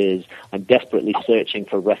pages. I'm desperately searching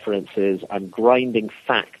for references. I'm grinding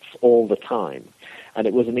facts all the time. And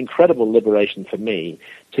it was an incredible liberation for me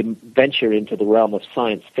to venture into the realm of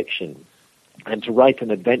science fiction and to write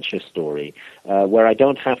an adventure story where I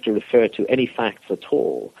don't have to refer to any facts at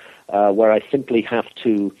all, where I simply have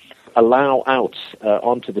to allow out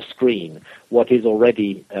onto the screen what is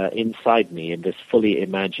already inside me in this fully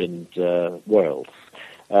imagined world.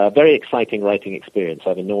 Very exciting writing experience.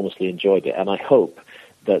 I've enormously enjoyed it, and I hope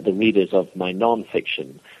that the readers of my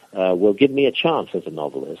non-fiction will give me a chance as a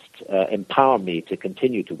novelist, empower me to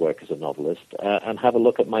continue to work as a novelist, and have a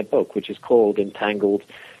look at my book, which is called Entangled,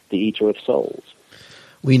 The Eater of Souls.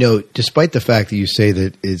 We know, despite the fact that you say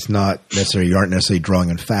that it's not necessarily, you aren't necessarily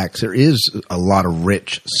drawing on facts, there is a lot of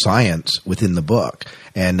rich science within the book,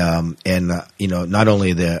 and not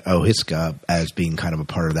only the Ohiska as being kind of a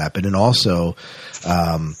part of that, but then also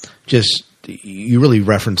just you really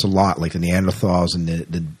reference a lot, like the Neanderthals and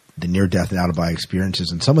the near-death and out-of-body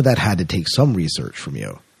experiences, and some of that had to take some research from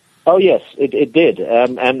you. Oh yes, it did,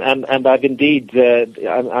 and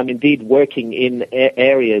I'm indeed working in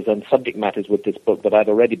areas and subject matters with this book that I'd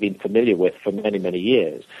already been familiar with for many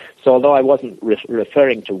years. So although I wasn't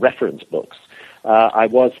referring to reference books, I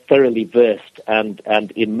was thoroughly versed and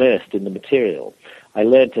immersed in the material. I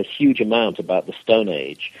learned a huge amount about the Stone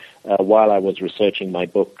Age while I was researching my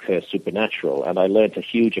book Supernatural, and I learned a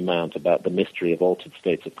huge amount about the mystery of altered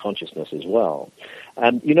states of consciousness as well.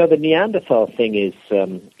 And the Neanderthal thing is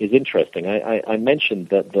interesting. I mentioned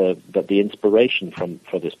that the inspiration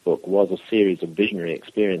for this book was a series of visionary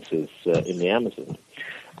experiences in the Amazon,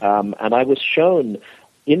 and I was shown.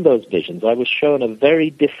 In those visions, I was shown a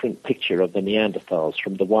very different picture of the Neanderthals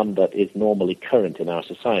from the one that is normally current in our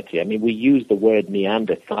society. We use the word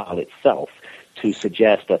Neanderthal itself to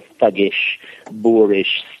suggest a thuggish,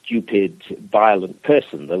 boorish, stupid, violent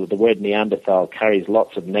person. The word Neanderthal carries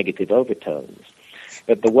lots of negative overtones.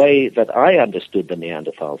 But the way that I understood the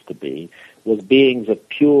Neanderthals to be was beings of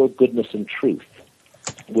pure goodness and truth,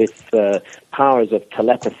 with powers of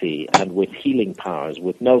telepathy and with healing powers,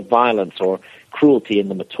 with no violence or cruelty in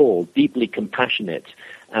them at all, deeply compassionate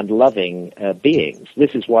and loving beings.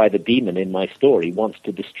 This is why the demon in my story wants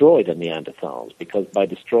to destroy the Neanderthals, because by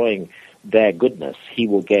destroying their goodness, he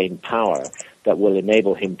will gain power that will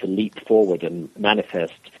enable him to leap forward and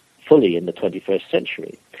manifest fully in the 21st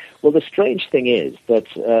century. Well, the strange thing is that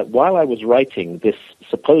while I was writing this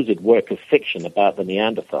supposed work of fiction about the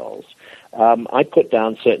Neanderthals, I put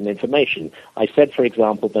down certain information. I said, for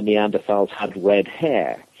example, the Neanderthals had red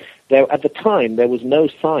hair. At the time, there was no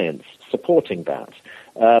science supporting that.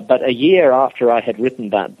 But a year after I had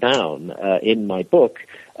written that down in my book,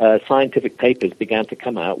 scientific papers began to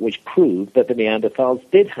come out which proved that the Neanderthals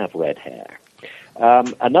did have red hair.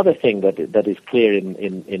 Another thing that is clear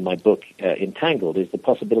in my book, Entangled, is the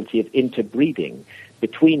possibility of interbreeding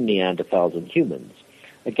between Neanderthals and humans.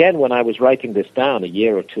 Again, when I was writing this down a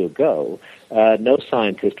year or two ago, no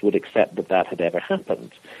scientist would accept that had ever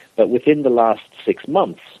happened. But within the last 6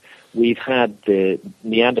 months, we've had the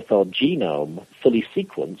Neanderthal genome fully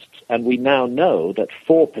sequenced, and we now know that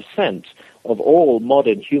 4% of all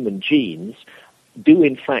modern human genes do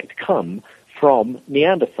in fact come from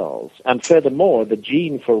Neanderthals. And furthermore, the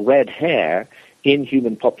gene for red hair in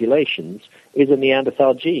human populations is a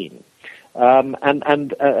Neanderthal gene.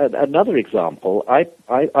 Another example,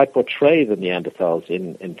 I portray the Neanderthals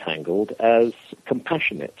in Entangled as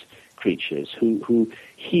compassionate creatures who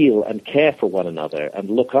heal and care for one another and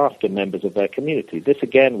look after members of their community. This,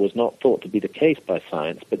 again, was not thought to be the case by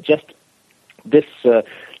science, but just this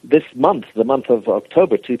month, the month of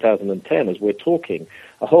October 2010, as we're talking,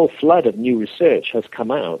 a whole flood of new research has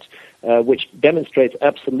come out which demonstrates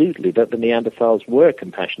absolutely that the Neanderthals were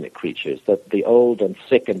compassionate creatures, that the old and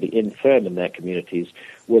sick and the infirm in their communities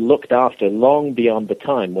were looked after long beyond the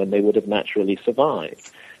time when they would have naturally survived.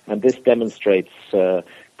 And this demonstrates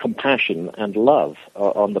compassion and love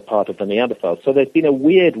on the part of the Neanderthals. So there's been a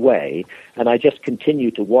weird way, and I just continue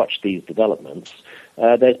to watch these developments,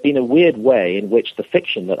 there's been a weird way in which the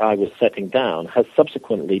fiction that I was setting down has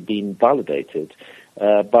subsequently been validated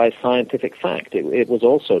by scientific fact. It was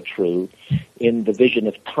also true in the vision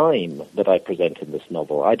of time that I present in this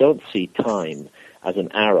novel. I don't see time as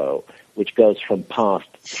an arrow which goes from past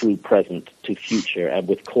through present to future, and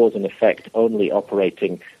with cause and effect only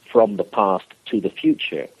operating from the past to the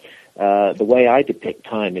future. The way I depict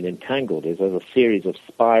time in Entangled is as a series of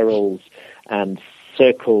spirals and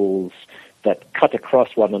circles that cut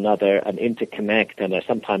across one another and interconnect and are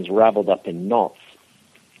sometimes raveled up in knots,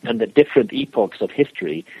 and that different epochs of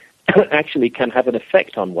history actually can have an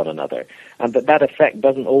effect on one another, and that effect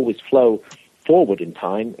doesn't always flow forward in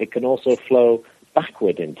time. It can also flow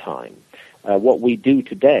backward in time. What we do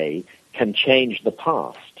today can change the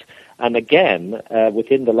past. And again,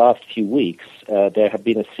 within the last few weeks, there have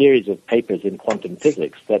been a series of papers in quantum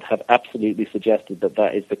physics that have absolutely suggested that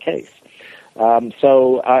that is the case.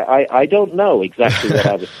 So I don't know exactly what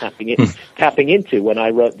I was tapping into when I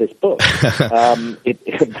wrote this book.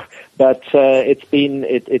 But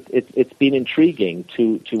it's been intriguing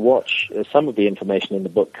to watch some of the information in the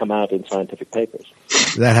book come out in scientific papers.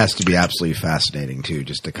 That has to be absolutely fascinating too,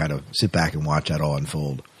 just to kind of sit back and watch that all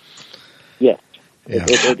unfold. Yes, yeah.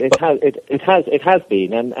 It has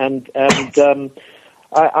been, and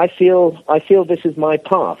I feel this is my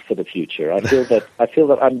path for the future. I feel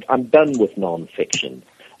that I'm done with nonfiction.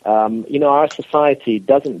 Our society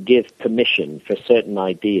doesn't give permission for certain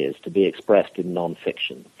ideas to be expressed in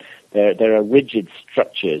nonfiction. There are rigid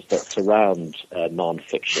structures that surround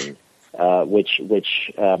nonfiction, which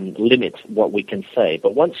limit what we can say.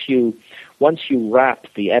 But once you wrap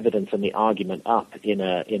the evidence and the argument up in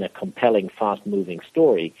a compelling, fast-moving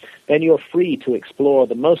story, then you're free to explore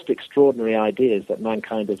the most extraordinary ideas that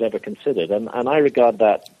mankind has ever considered, and I regard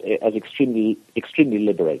that as extremely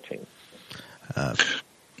liberating.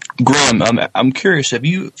 Graham, I'm curious. Have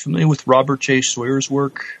you familiar with Robert J. Sawyer's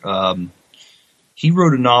work? He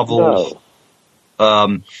wrote a novel.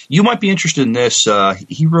 No. You might be interested in this.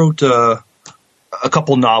 He wrote a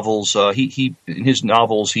couple novels. He in his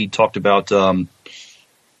novels he talked about in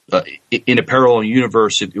a parallel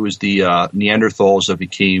universe. It was the Neanderthals that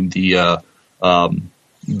became the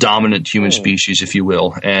dominant human species, if you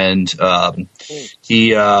will, and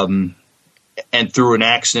he and through an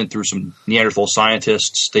accident, through some Neanderthal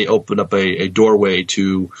scientists, they opened up a doorway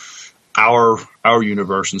to our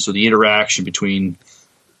universe, and so the interaction between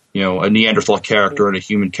a Neanderthal character and a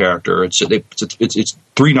human character. It's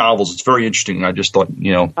 3 novels. It's very interesting. I just thought,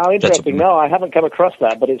 how interesting. No, I haven't come across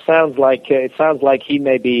that, but it sounds like he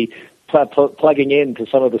may be plugging into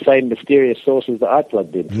some of the same mysterious sources that I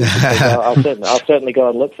plugged into. I'll certainly go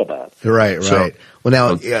and look for that. Right. So, well,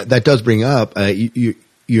 now that does bring up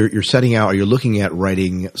you're setting out, or you're looking at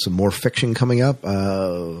writing some more fiction coming up.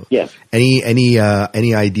 Yes. Any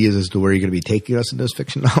ideas as to where you're going to be taking us in those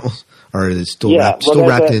fiction novels, or is it still wrapped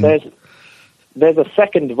in? There's a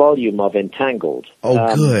second volume of Entangled.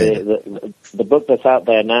 Oh, good. The book that's out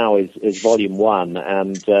there now is volume 1,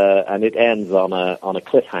 and it ends on a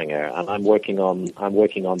cliffhanger. And I'm working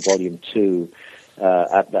on volume 2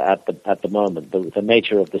 at the moment. The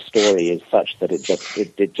nature of the story is such that it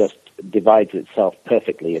just divides itself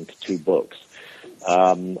perfectly into 2 books.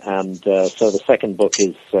 So the second book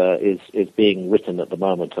is being written at the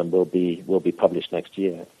moment and will be published next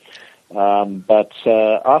year. But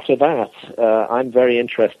after that, I'm very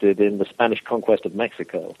interested in the Spanish conquest of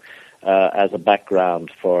Mexico as a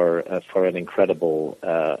background for an incredible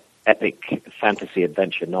epic fantasy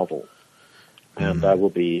adventure novel, and I will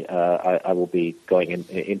be going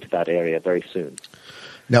into that area very soon.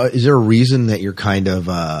 Now, is there a reason that you're kind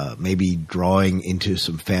of maybe drawing into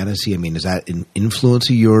some fantasy? I mean, is that an influence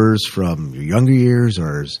of yours from your younger years,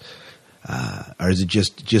 or is it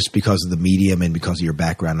just because of the medium and because of your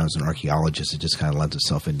background as an archaeologist, it just kind of lends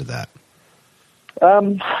itself into that?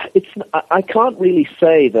 I can't really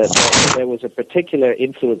say that there was a particular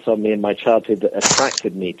influence on me in my childhood that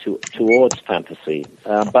attracted me towards fantasy.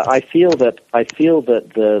 But I feel that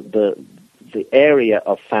the area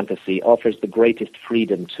of fantasy offers the greatest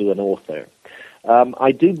freedom to an author.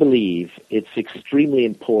 I do believe it's extremely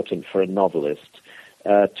important for a novelist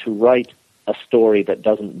to write a story that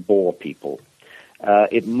doesn't bore people.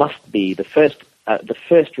 It must be the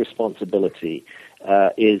first responsibility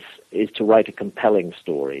is to write a compelling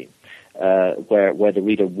story where the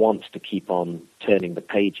reader wants to keep on turning the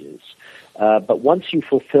pages. But once you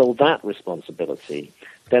fulfill that responsibility,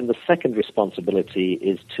 then the second responsibility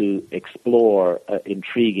is to explore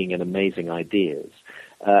intriguing and amazing ideas.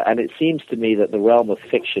 And it seems to me that the realm of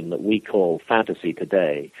fiction that we call fantasy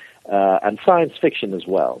today, and science fiction as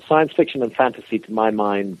well. Science fiction and fantasy, to my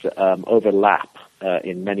mind, overlap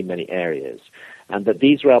in many, many areas. And that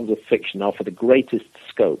these realms of fiction offer the greatest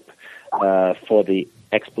scope for the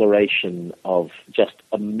exploration of just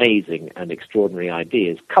amazing and extraordinary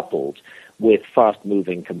ideas, coupled with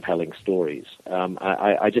fast-moving, compelling stories.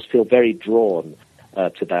 I just feel very drawn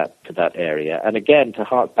to that area. And again, to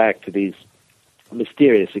hark back to these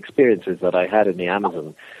mysterious experiences that I had in the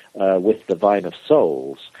Amazon with the Vine of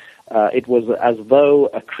Souls, it was as though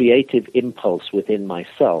a creative impulse within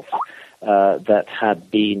myself that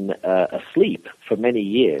had been asleep for many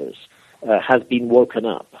years has been woken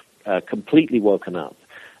up, completely woken up,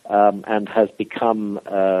 and has become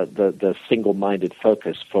the single-minded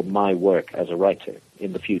focus for my work as a writer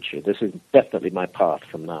in the future. This is definitely my path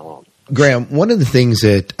from now on. Graham, one of the things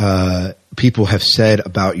that people have said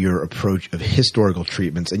about your approach of historical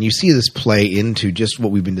treatments, and you see this play into just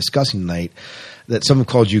what we've been discussing tonight, that some have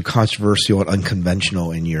called you controversial and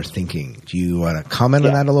unconventional in your thinking. Do you want to comment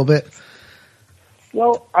on that a little bit?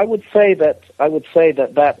 Well, I would say that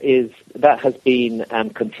that has been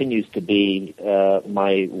and continues to be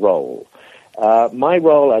my role. My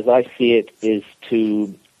role, as I see it, is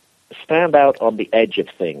to stand out on the edge of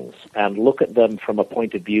things and look at them from a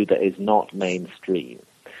point of view that is not mainstream.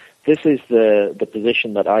 This is the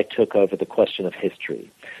position that I took over the question of history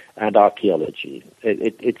and archaeology.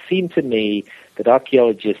 It seemed to me that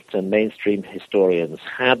archaeologists and mainstream historians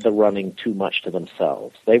had the running too much to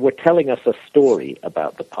themselves. They were telling us a story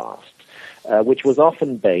about the past, which was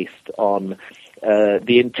often based on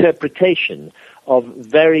the interpretation of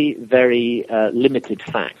very, very limited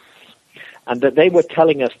facts, and that they were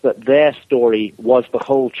telling us that their story was the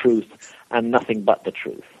whole truth and nothing but the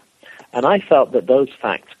truth. And I felt that those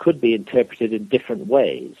facts could be interpreted in different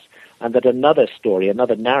ways, and that another story,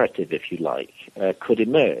 another narrative, if you like, could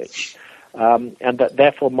emerge. And that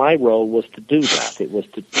therefore my role was to do that. It was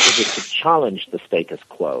to challenge the status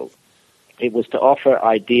quo. It was to offer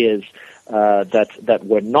ideas that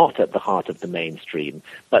were not at the heart of the mainstream,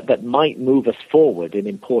 but that might move us forward in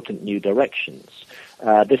important new directions.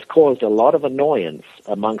 This caused a lot of annoyance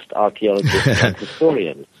amongst archaeologists and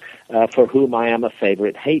historians, for whom I am a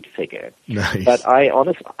favorite hate figure. Nice. But I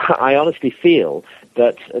honestly feel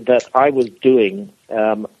that I was doing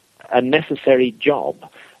a necessary job,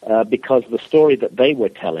 because the story that they were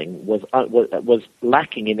telling was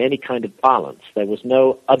lacking in any kind of balance. There was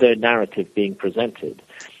no other narrative being presented,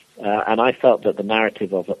 and I felt that the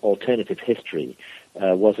narrative of alternative history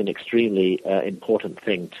was an extremely important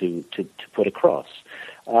thing to put across.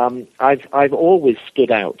 I've always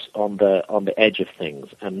stood out on the edge of things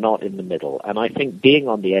and not in the middle, and I think being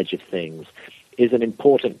on the edge of things is an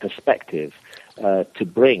important perspective to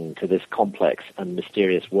bring to this complex and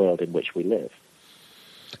mysterious world in which we live.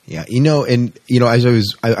 Yeah,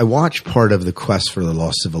 as I watched part of the Quest for the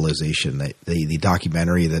Lost Civilization, the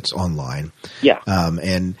documentary that's online. Yeah.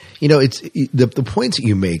 And it's the points that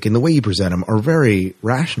you make and the way you present them are very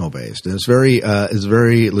rational based, and it's very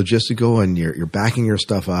logistical, and you're backing your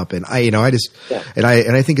stuff up. And I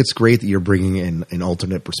think it's great that you're bringing in an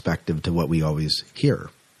alternate perspective to what we always hear.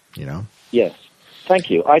 Yes. Thank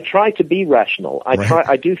you. I try to be rational.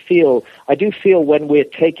 I do feel when we're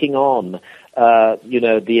taking on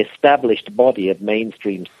the established body of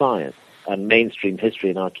mainstream science and mainstream history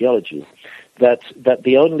and archaeology, that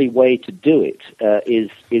the only way to do it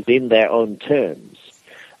is in their own terms.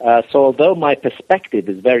 So although my perspective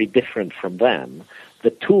is very different from them,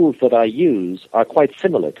 the tools that I use are quite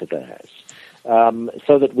similar to theirs.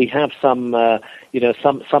 So that we have some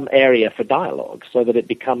area for dialogue, so that it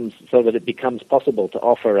becomes possible to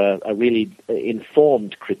offer a really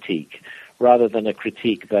informed critique, rather than a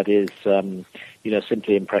critique that is,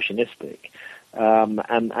 simply impressionistic.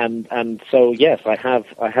 And so yes, I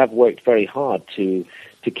have worked very hard to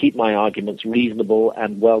keep my arguments reasonable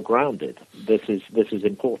and well grounded. This is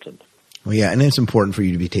important. Well, yeah, and it's important for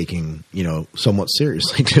you to be taking, somewhat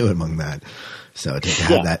seriously too among that. So to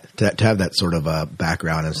have that sort of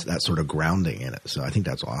background and that sort of grounding in it. So I think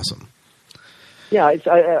that's awesome. Yeah,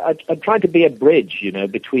 I'm trying to be a bridge,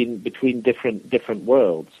 between different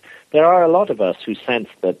worlds. There are a lot of us who sense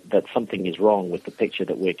that something is wrong with the picture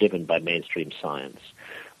that we're given by mainstream science,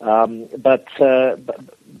 but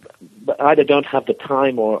either don't have the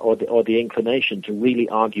time or the inclination to really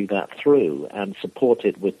argue that through and support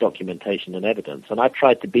it with documentation and evidence. And I've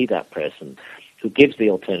tried to be that person who gives the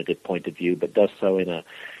alternative point of view, but does so in a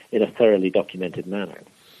thoroughly documented manner.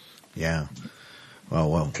 Yeah.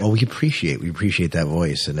 Well, we appreciate that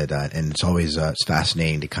voice, and and it's always it's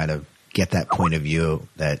fascinating to kind of get that point of view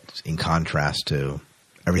that's in contrast to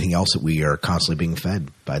everything else that we are constantly being fed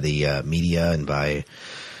by the media and by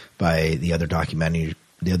the other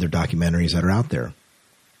documentaries that are out there.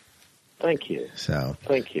 Thank you. So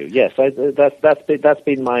thank you. Yes, that's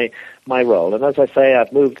been my role, and as I say,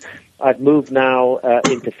 I've moved now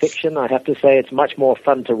into fiction. I have to say it's much more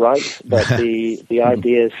fun to write, but the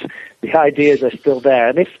ideas are still there.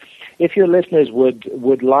 And if your listeners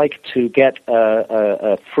would like to get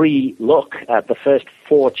a free look at the first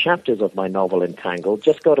 4 chapters of my novel Entangled,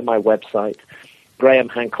 just go to my website,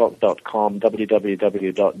 grahamhancock.com,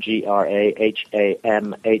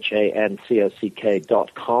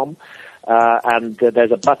 www.grahamhancock.com. And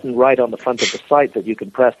there's a button right on the front of the site that you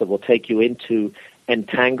can press that will take you into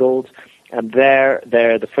Entangled. And there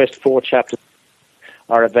the first 4 chapters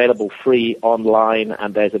are available free online,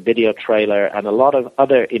 and there's a video trailer and a lot of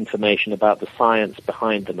other information about the science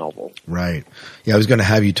behind the novel. Right. Yeah, I was going to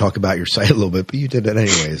have you talk about your site a little bit, but you did that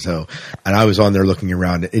anyway. So, and I was on there looking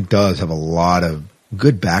around. It does have a lot of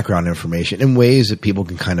good background information in ways that people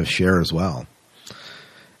can kind of share as well.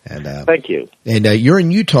 And thank you. And you're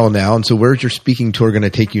in Utah now, and so where's your speaking tour going to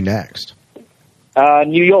take you next?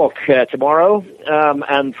 New York tomorrow,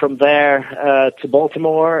 and from there to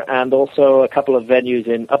Baltimore, and also a couple of venues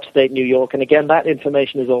in upstate New York. And again, that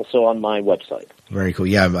information is also on my website. Very cool.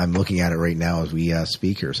 Yeah, I'm looking at it right now as we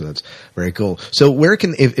speak here, so that's very cool. So where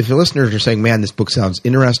can, if the listeners are saying, man, this book sounds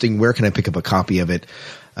interesting, where can I pick up a copy of it?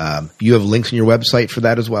 You have links on your website for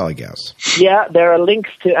that as well, I guess. Yeah, there are links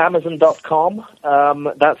to Amazon.com.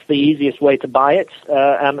 That's the easiest way to buy it,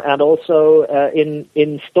 and also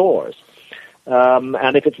in stores.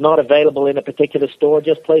 And if it's not available in a particular store,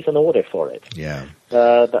 just place an order for it. Yeah,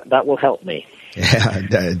 that will help me.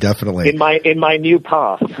 Yeah, definitely. In my new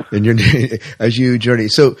path. As you journey.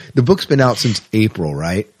 So the book's been out since April,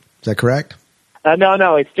 right? Is that correct?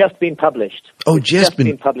 No, it's just been published. Oh, it's just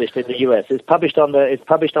been published in the U.S. It's published on the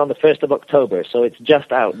 1st of October, so it's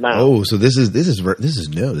just out now. Oh, so this is new. This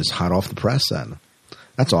is hot off the press. Then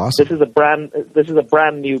that's awesome. This is a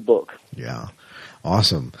brand new book. Yeah.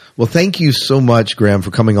 Awesome. Well, thank you so much, Graham,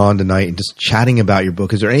 for coming on tonight and just chatting about your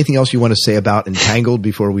book. Is there anything else you want to say about Entangled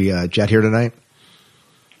before we chat here tonight?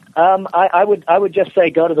 I would just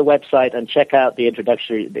say go to the website and check out the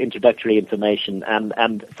introductory information.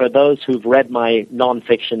 And for those who've read my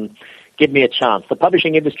nonfiction, give me a chance. The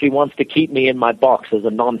publishing industry wants to keep me in my box as a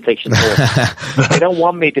nonfiction author. They don't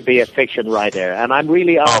want me to be a fiction writer, and I'm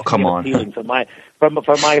really appealing for my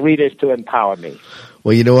readers to empower me.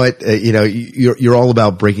 Well, you know what? You're all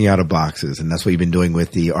about breaking out of boxes, and that's what you've been doing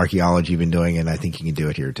with the archaeology you've been doing, and I think you can do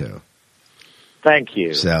it here too. Thank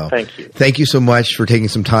you. So, thank you. Thank you so much for taking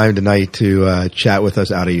some time tonight to chat with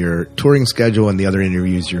us out of your touring schedule and the other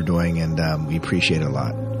interviews you're doing, and we appreciate it a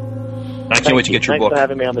lot. I can't wait to get your book. Thanks for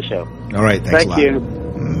having me on the show. All right. Thanks a lot. Thank you.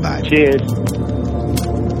 Bye. Cheers.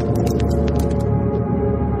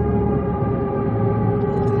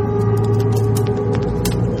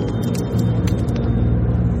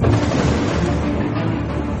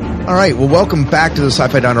 All right. Well, welcome back to the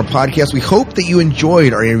Sci-Fi Diner podcast. We hope that you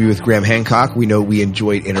enjoyed our interview with Graham Hancock. We know we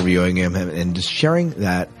enjoyed interviewing him and just sharing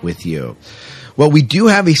that with you. Well, we do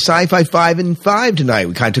have a Sci-Fi 5 and 5 tonight.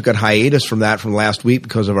 We kind of took a hiatus from that from last week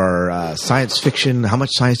because of our science fiction, How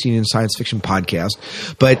Much Science Do You Need in Science Fiction podcast.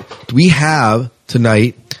 But we have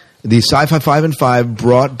tonight the Sci-Fi 5 and 5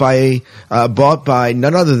 bought by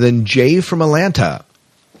none other than Jay from Atlanta.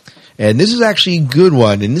 And this is actually a good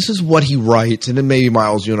one, and this is what he writes. And then maybe,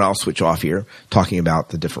 Miles, you and I'll switch off here, talking about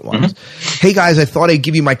the different ones. Mm-hmm. Hey, guys, I thought I'd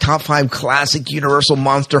give you my top 5 classic Universal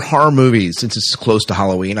monster horror movies. Since it's close to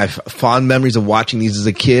Halloween, I have fond memories of watching these as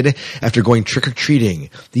a kid after going trick-or-treating.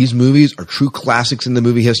 These movies are true classics in the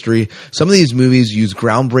movie history. Some of these movies use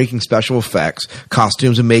groundbreaking special effects,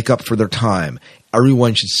 costumes, and makeup for their time.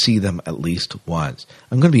 Everyone should see them at least once.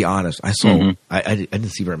 I'm going to be honest. I didn't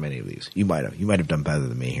see very many of these. You might have done better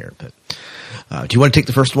than me here. But do you want to take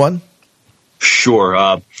the first one? Sure.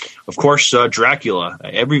 Of course, Dracula.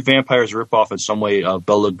 Every vampire is a ripoff in some way of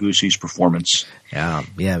Bela Lugosi's performance. Yeah.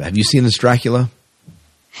 Have you seen this Dracula?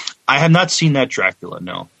 I have not seen that Dracula.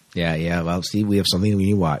 No. Yeah. Well, see, we have something we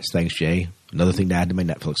need to watch. Thanks, Jay. Another thing to add to my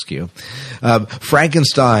Netflix queue.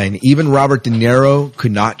 Frankenstein. Even Robert De Niro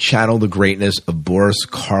could not channel the greatness of Boris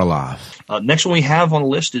Karloff. Next one we have on the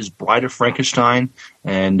list is Bride of Frankenstein,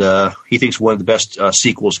 and he thinks one of the best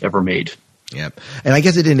sequels ever made. Yeah. And I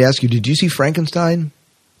guess I didn't ask you, did you see Frankenstein?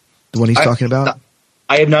 The one he's talking about?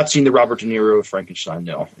 I have not seen the Robert De Niro Frankenstein,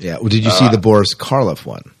 no. Yeah. Well, did you see the Boris Karloff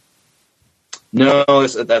one? No,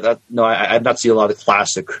 I have not seen a lot of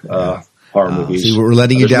classic horror movies. See, we're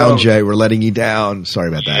letting you down, Jay. We're letting you down. Sorry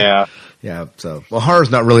about that. Yeah, so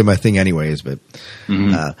horror's not really my thing, anyways. But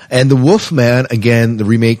and the Wolfman, again, the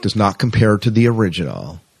remake does not compare to the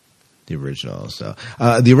original. The original. So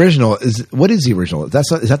the original what is the original? Is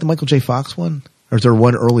that the Michael J. Fox one, or is there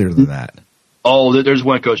one earlier than that? Oh, there's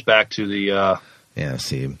one that goes back to the the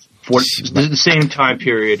same time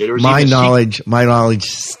period. My knowledge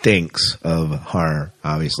stinks of horror,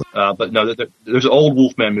 obviously. But no, there's an old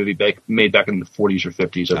Wolfman movie made back in the 40s or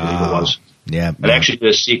 50s, I believe it was. Yeah, and actually did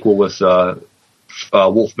a sequel with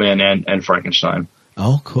Wolfman and Frankenstein.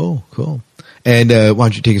 Oh, cool. And why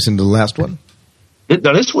don't you take us into the last one?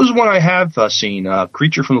 Now, this was one I have seen,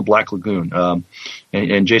 Creature from the Black Lagoon.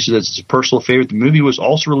 And Jason says it's a personal favorite. The movie was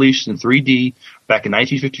also released in 3D back in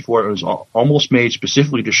 1954. It was almost made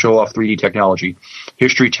specifically to show off 3D technology.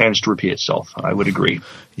 History tends to repeat itself. I would agree.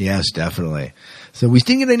 Yes, definitely. So we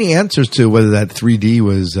didn't get any answers to whether that 3D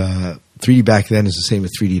was 3D back then is the same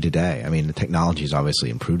as 3D today. I mean, the technology has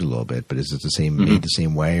obviously improved a little bit, but is it the same, made the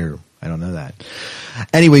same way, or I don't know that.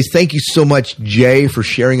 Anyways, thank you so much, Jay, for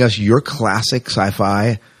sharing us your classic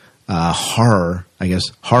sci-fi horror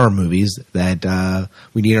movies that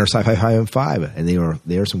we need in our SciFi 5 and 5, and they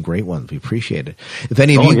are some great ones. We appreciate it. If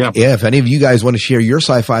any of if any of you guys want to share your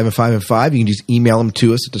SciFi and 5 and 5, you can just email them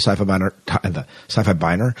to us at the SciFi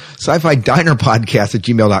Diner podcast at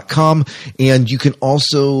gmail.com, and you can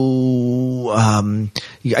also I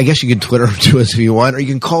guess you can Twitter them to us if you want, or you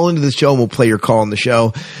can call into the show and we'll play your call on the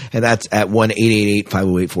show, and that's at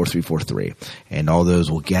 1-888-508-4343, and all those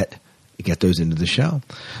will get those into the show.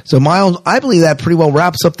 So, Miles, I believe that pretty well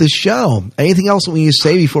wraps up this show. Anything else that we need to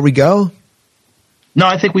say before we go? No,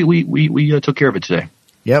 I think we took care of it today.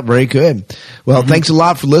 Yeah, very good. Well, thanks a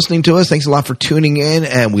lot for listening to us. Thanks a lot for tuning in,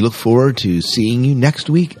 and we look forward to seeing you next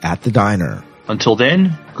week at the diner. Until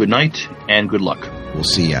then, good night and good luck. We'll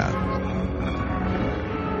see ya.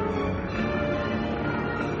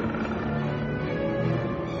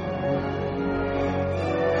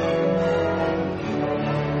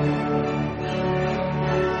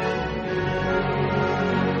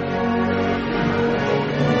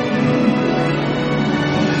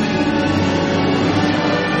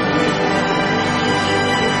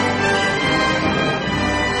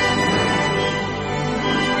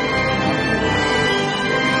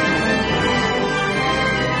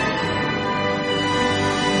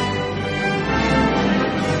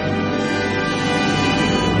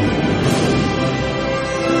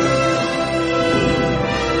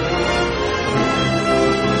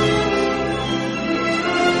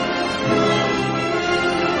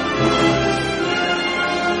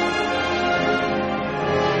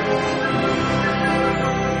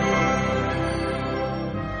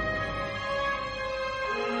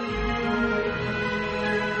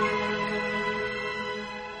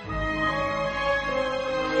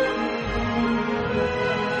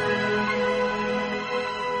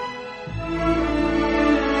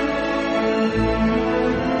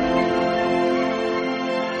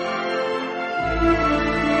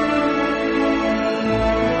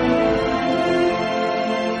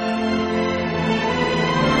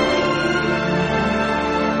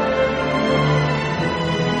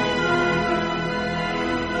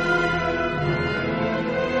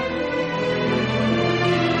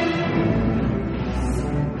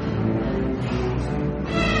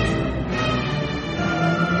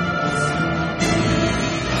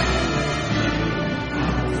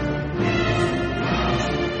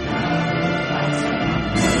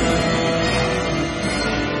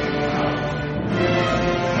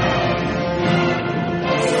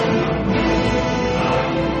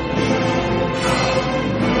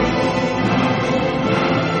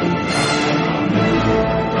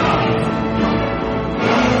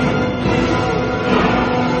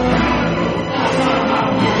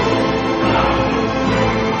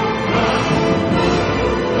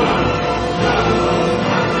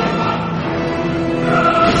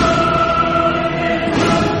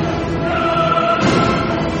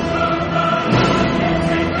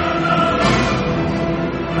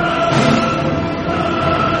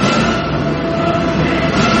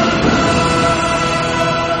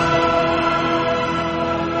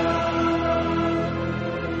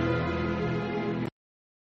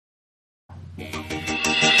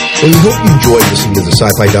 We hope you enjoyed listening to the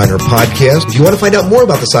SciFi Diner podcast. If you want to find out more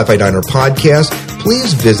about the SciFi Diner podcast,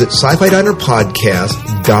 please visit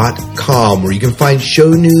SciFiDinerPodcast.com, where you can find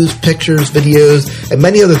show news, pictures, videos, and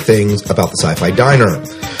many other things about the SciFi Diner.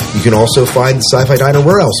 You can also find the Sci-Fi Diner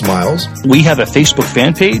where else, Miles? We have a Facebook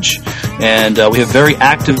fan page, and we have very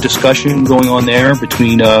active discussion going on there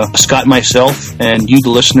between Scott and myself and you, the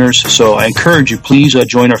listeners. So I encourage you, please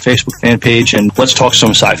join our Facebook fan page and let's talk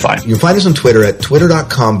some sci-fi. You can find us on Twitter at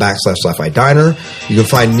twitter.com/Sci-Fi Diner. You can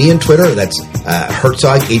find me on Twitter. That's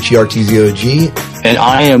Herzog, Hertzog. And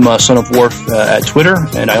I am Son of Worf at Twitter,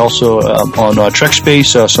 and I also on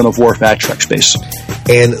TrekSpace, Son of Worf at TrekSpace.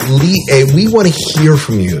 And we want to hear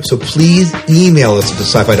from you, so please email us at the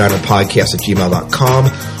Sci-Fi Diner Podcast at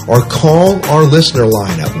gmail.com or call our listener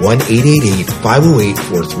line at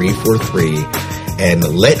 1-888-508-4343 and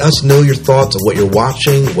let us know your thoughts on what you're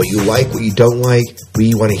watching, what you like, what you don't like.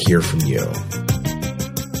 We want to hear from you.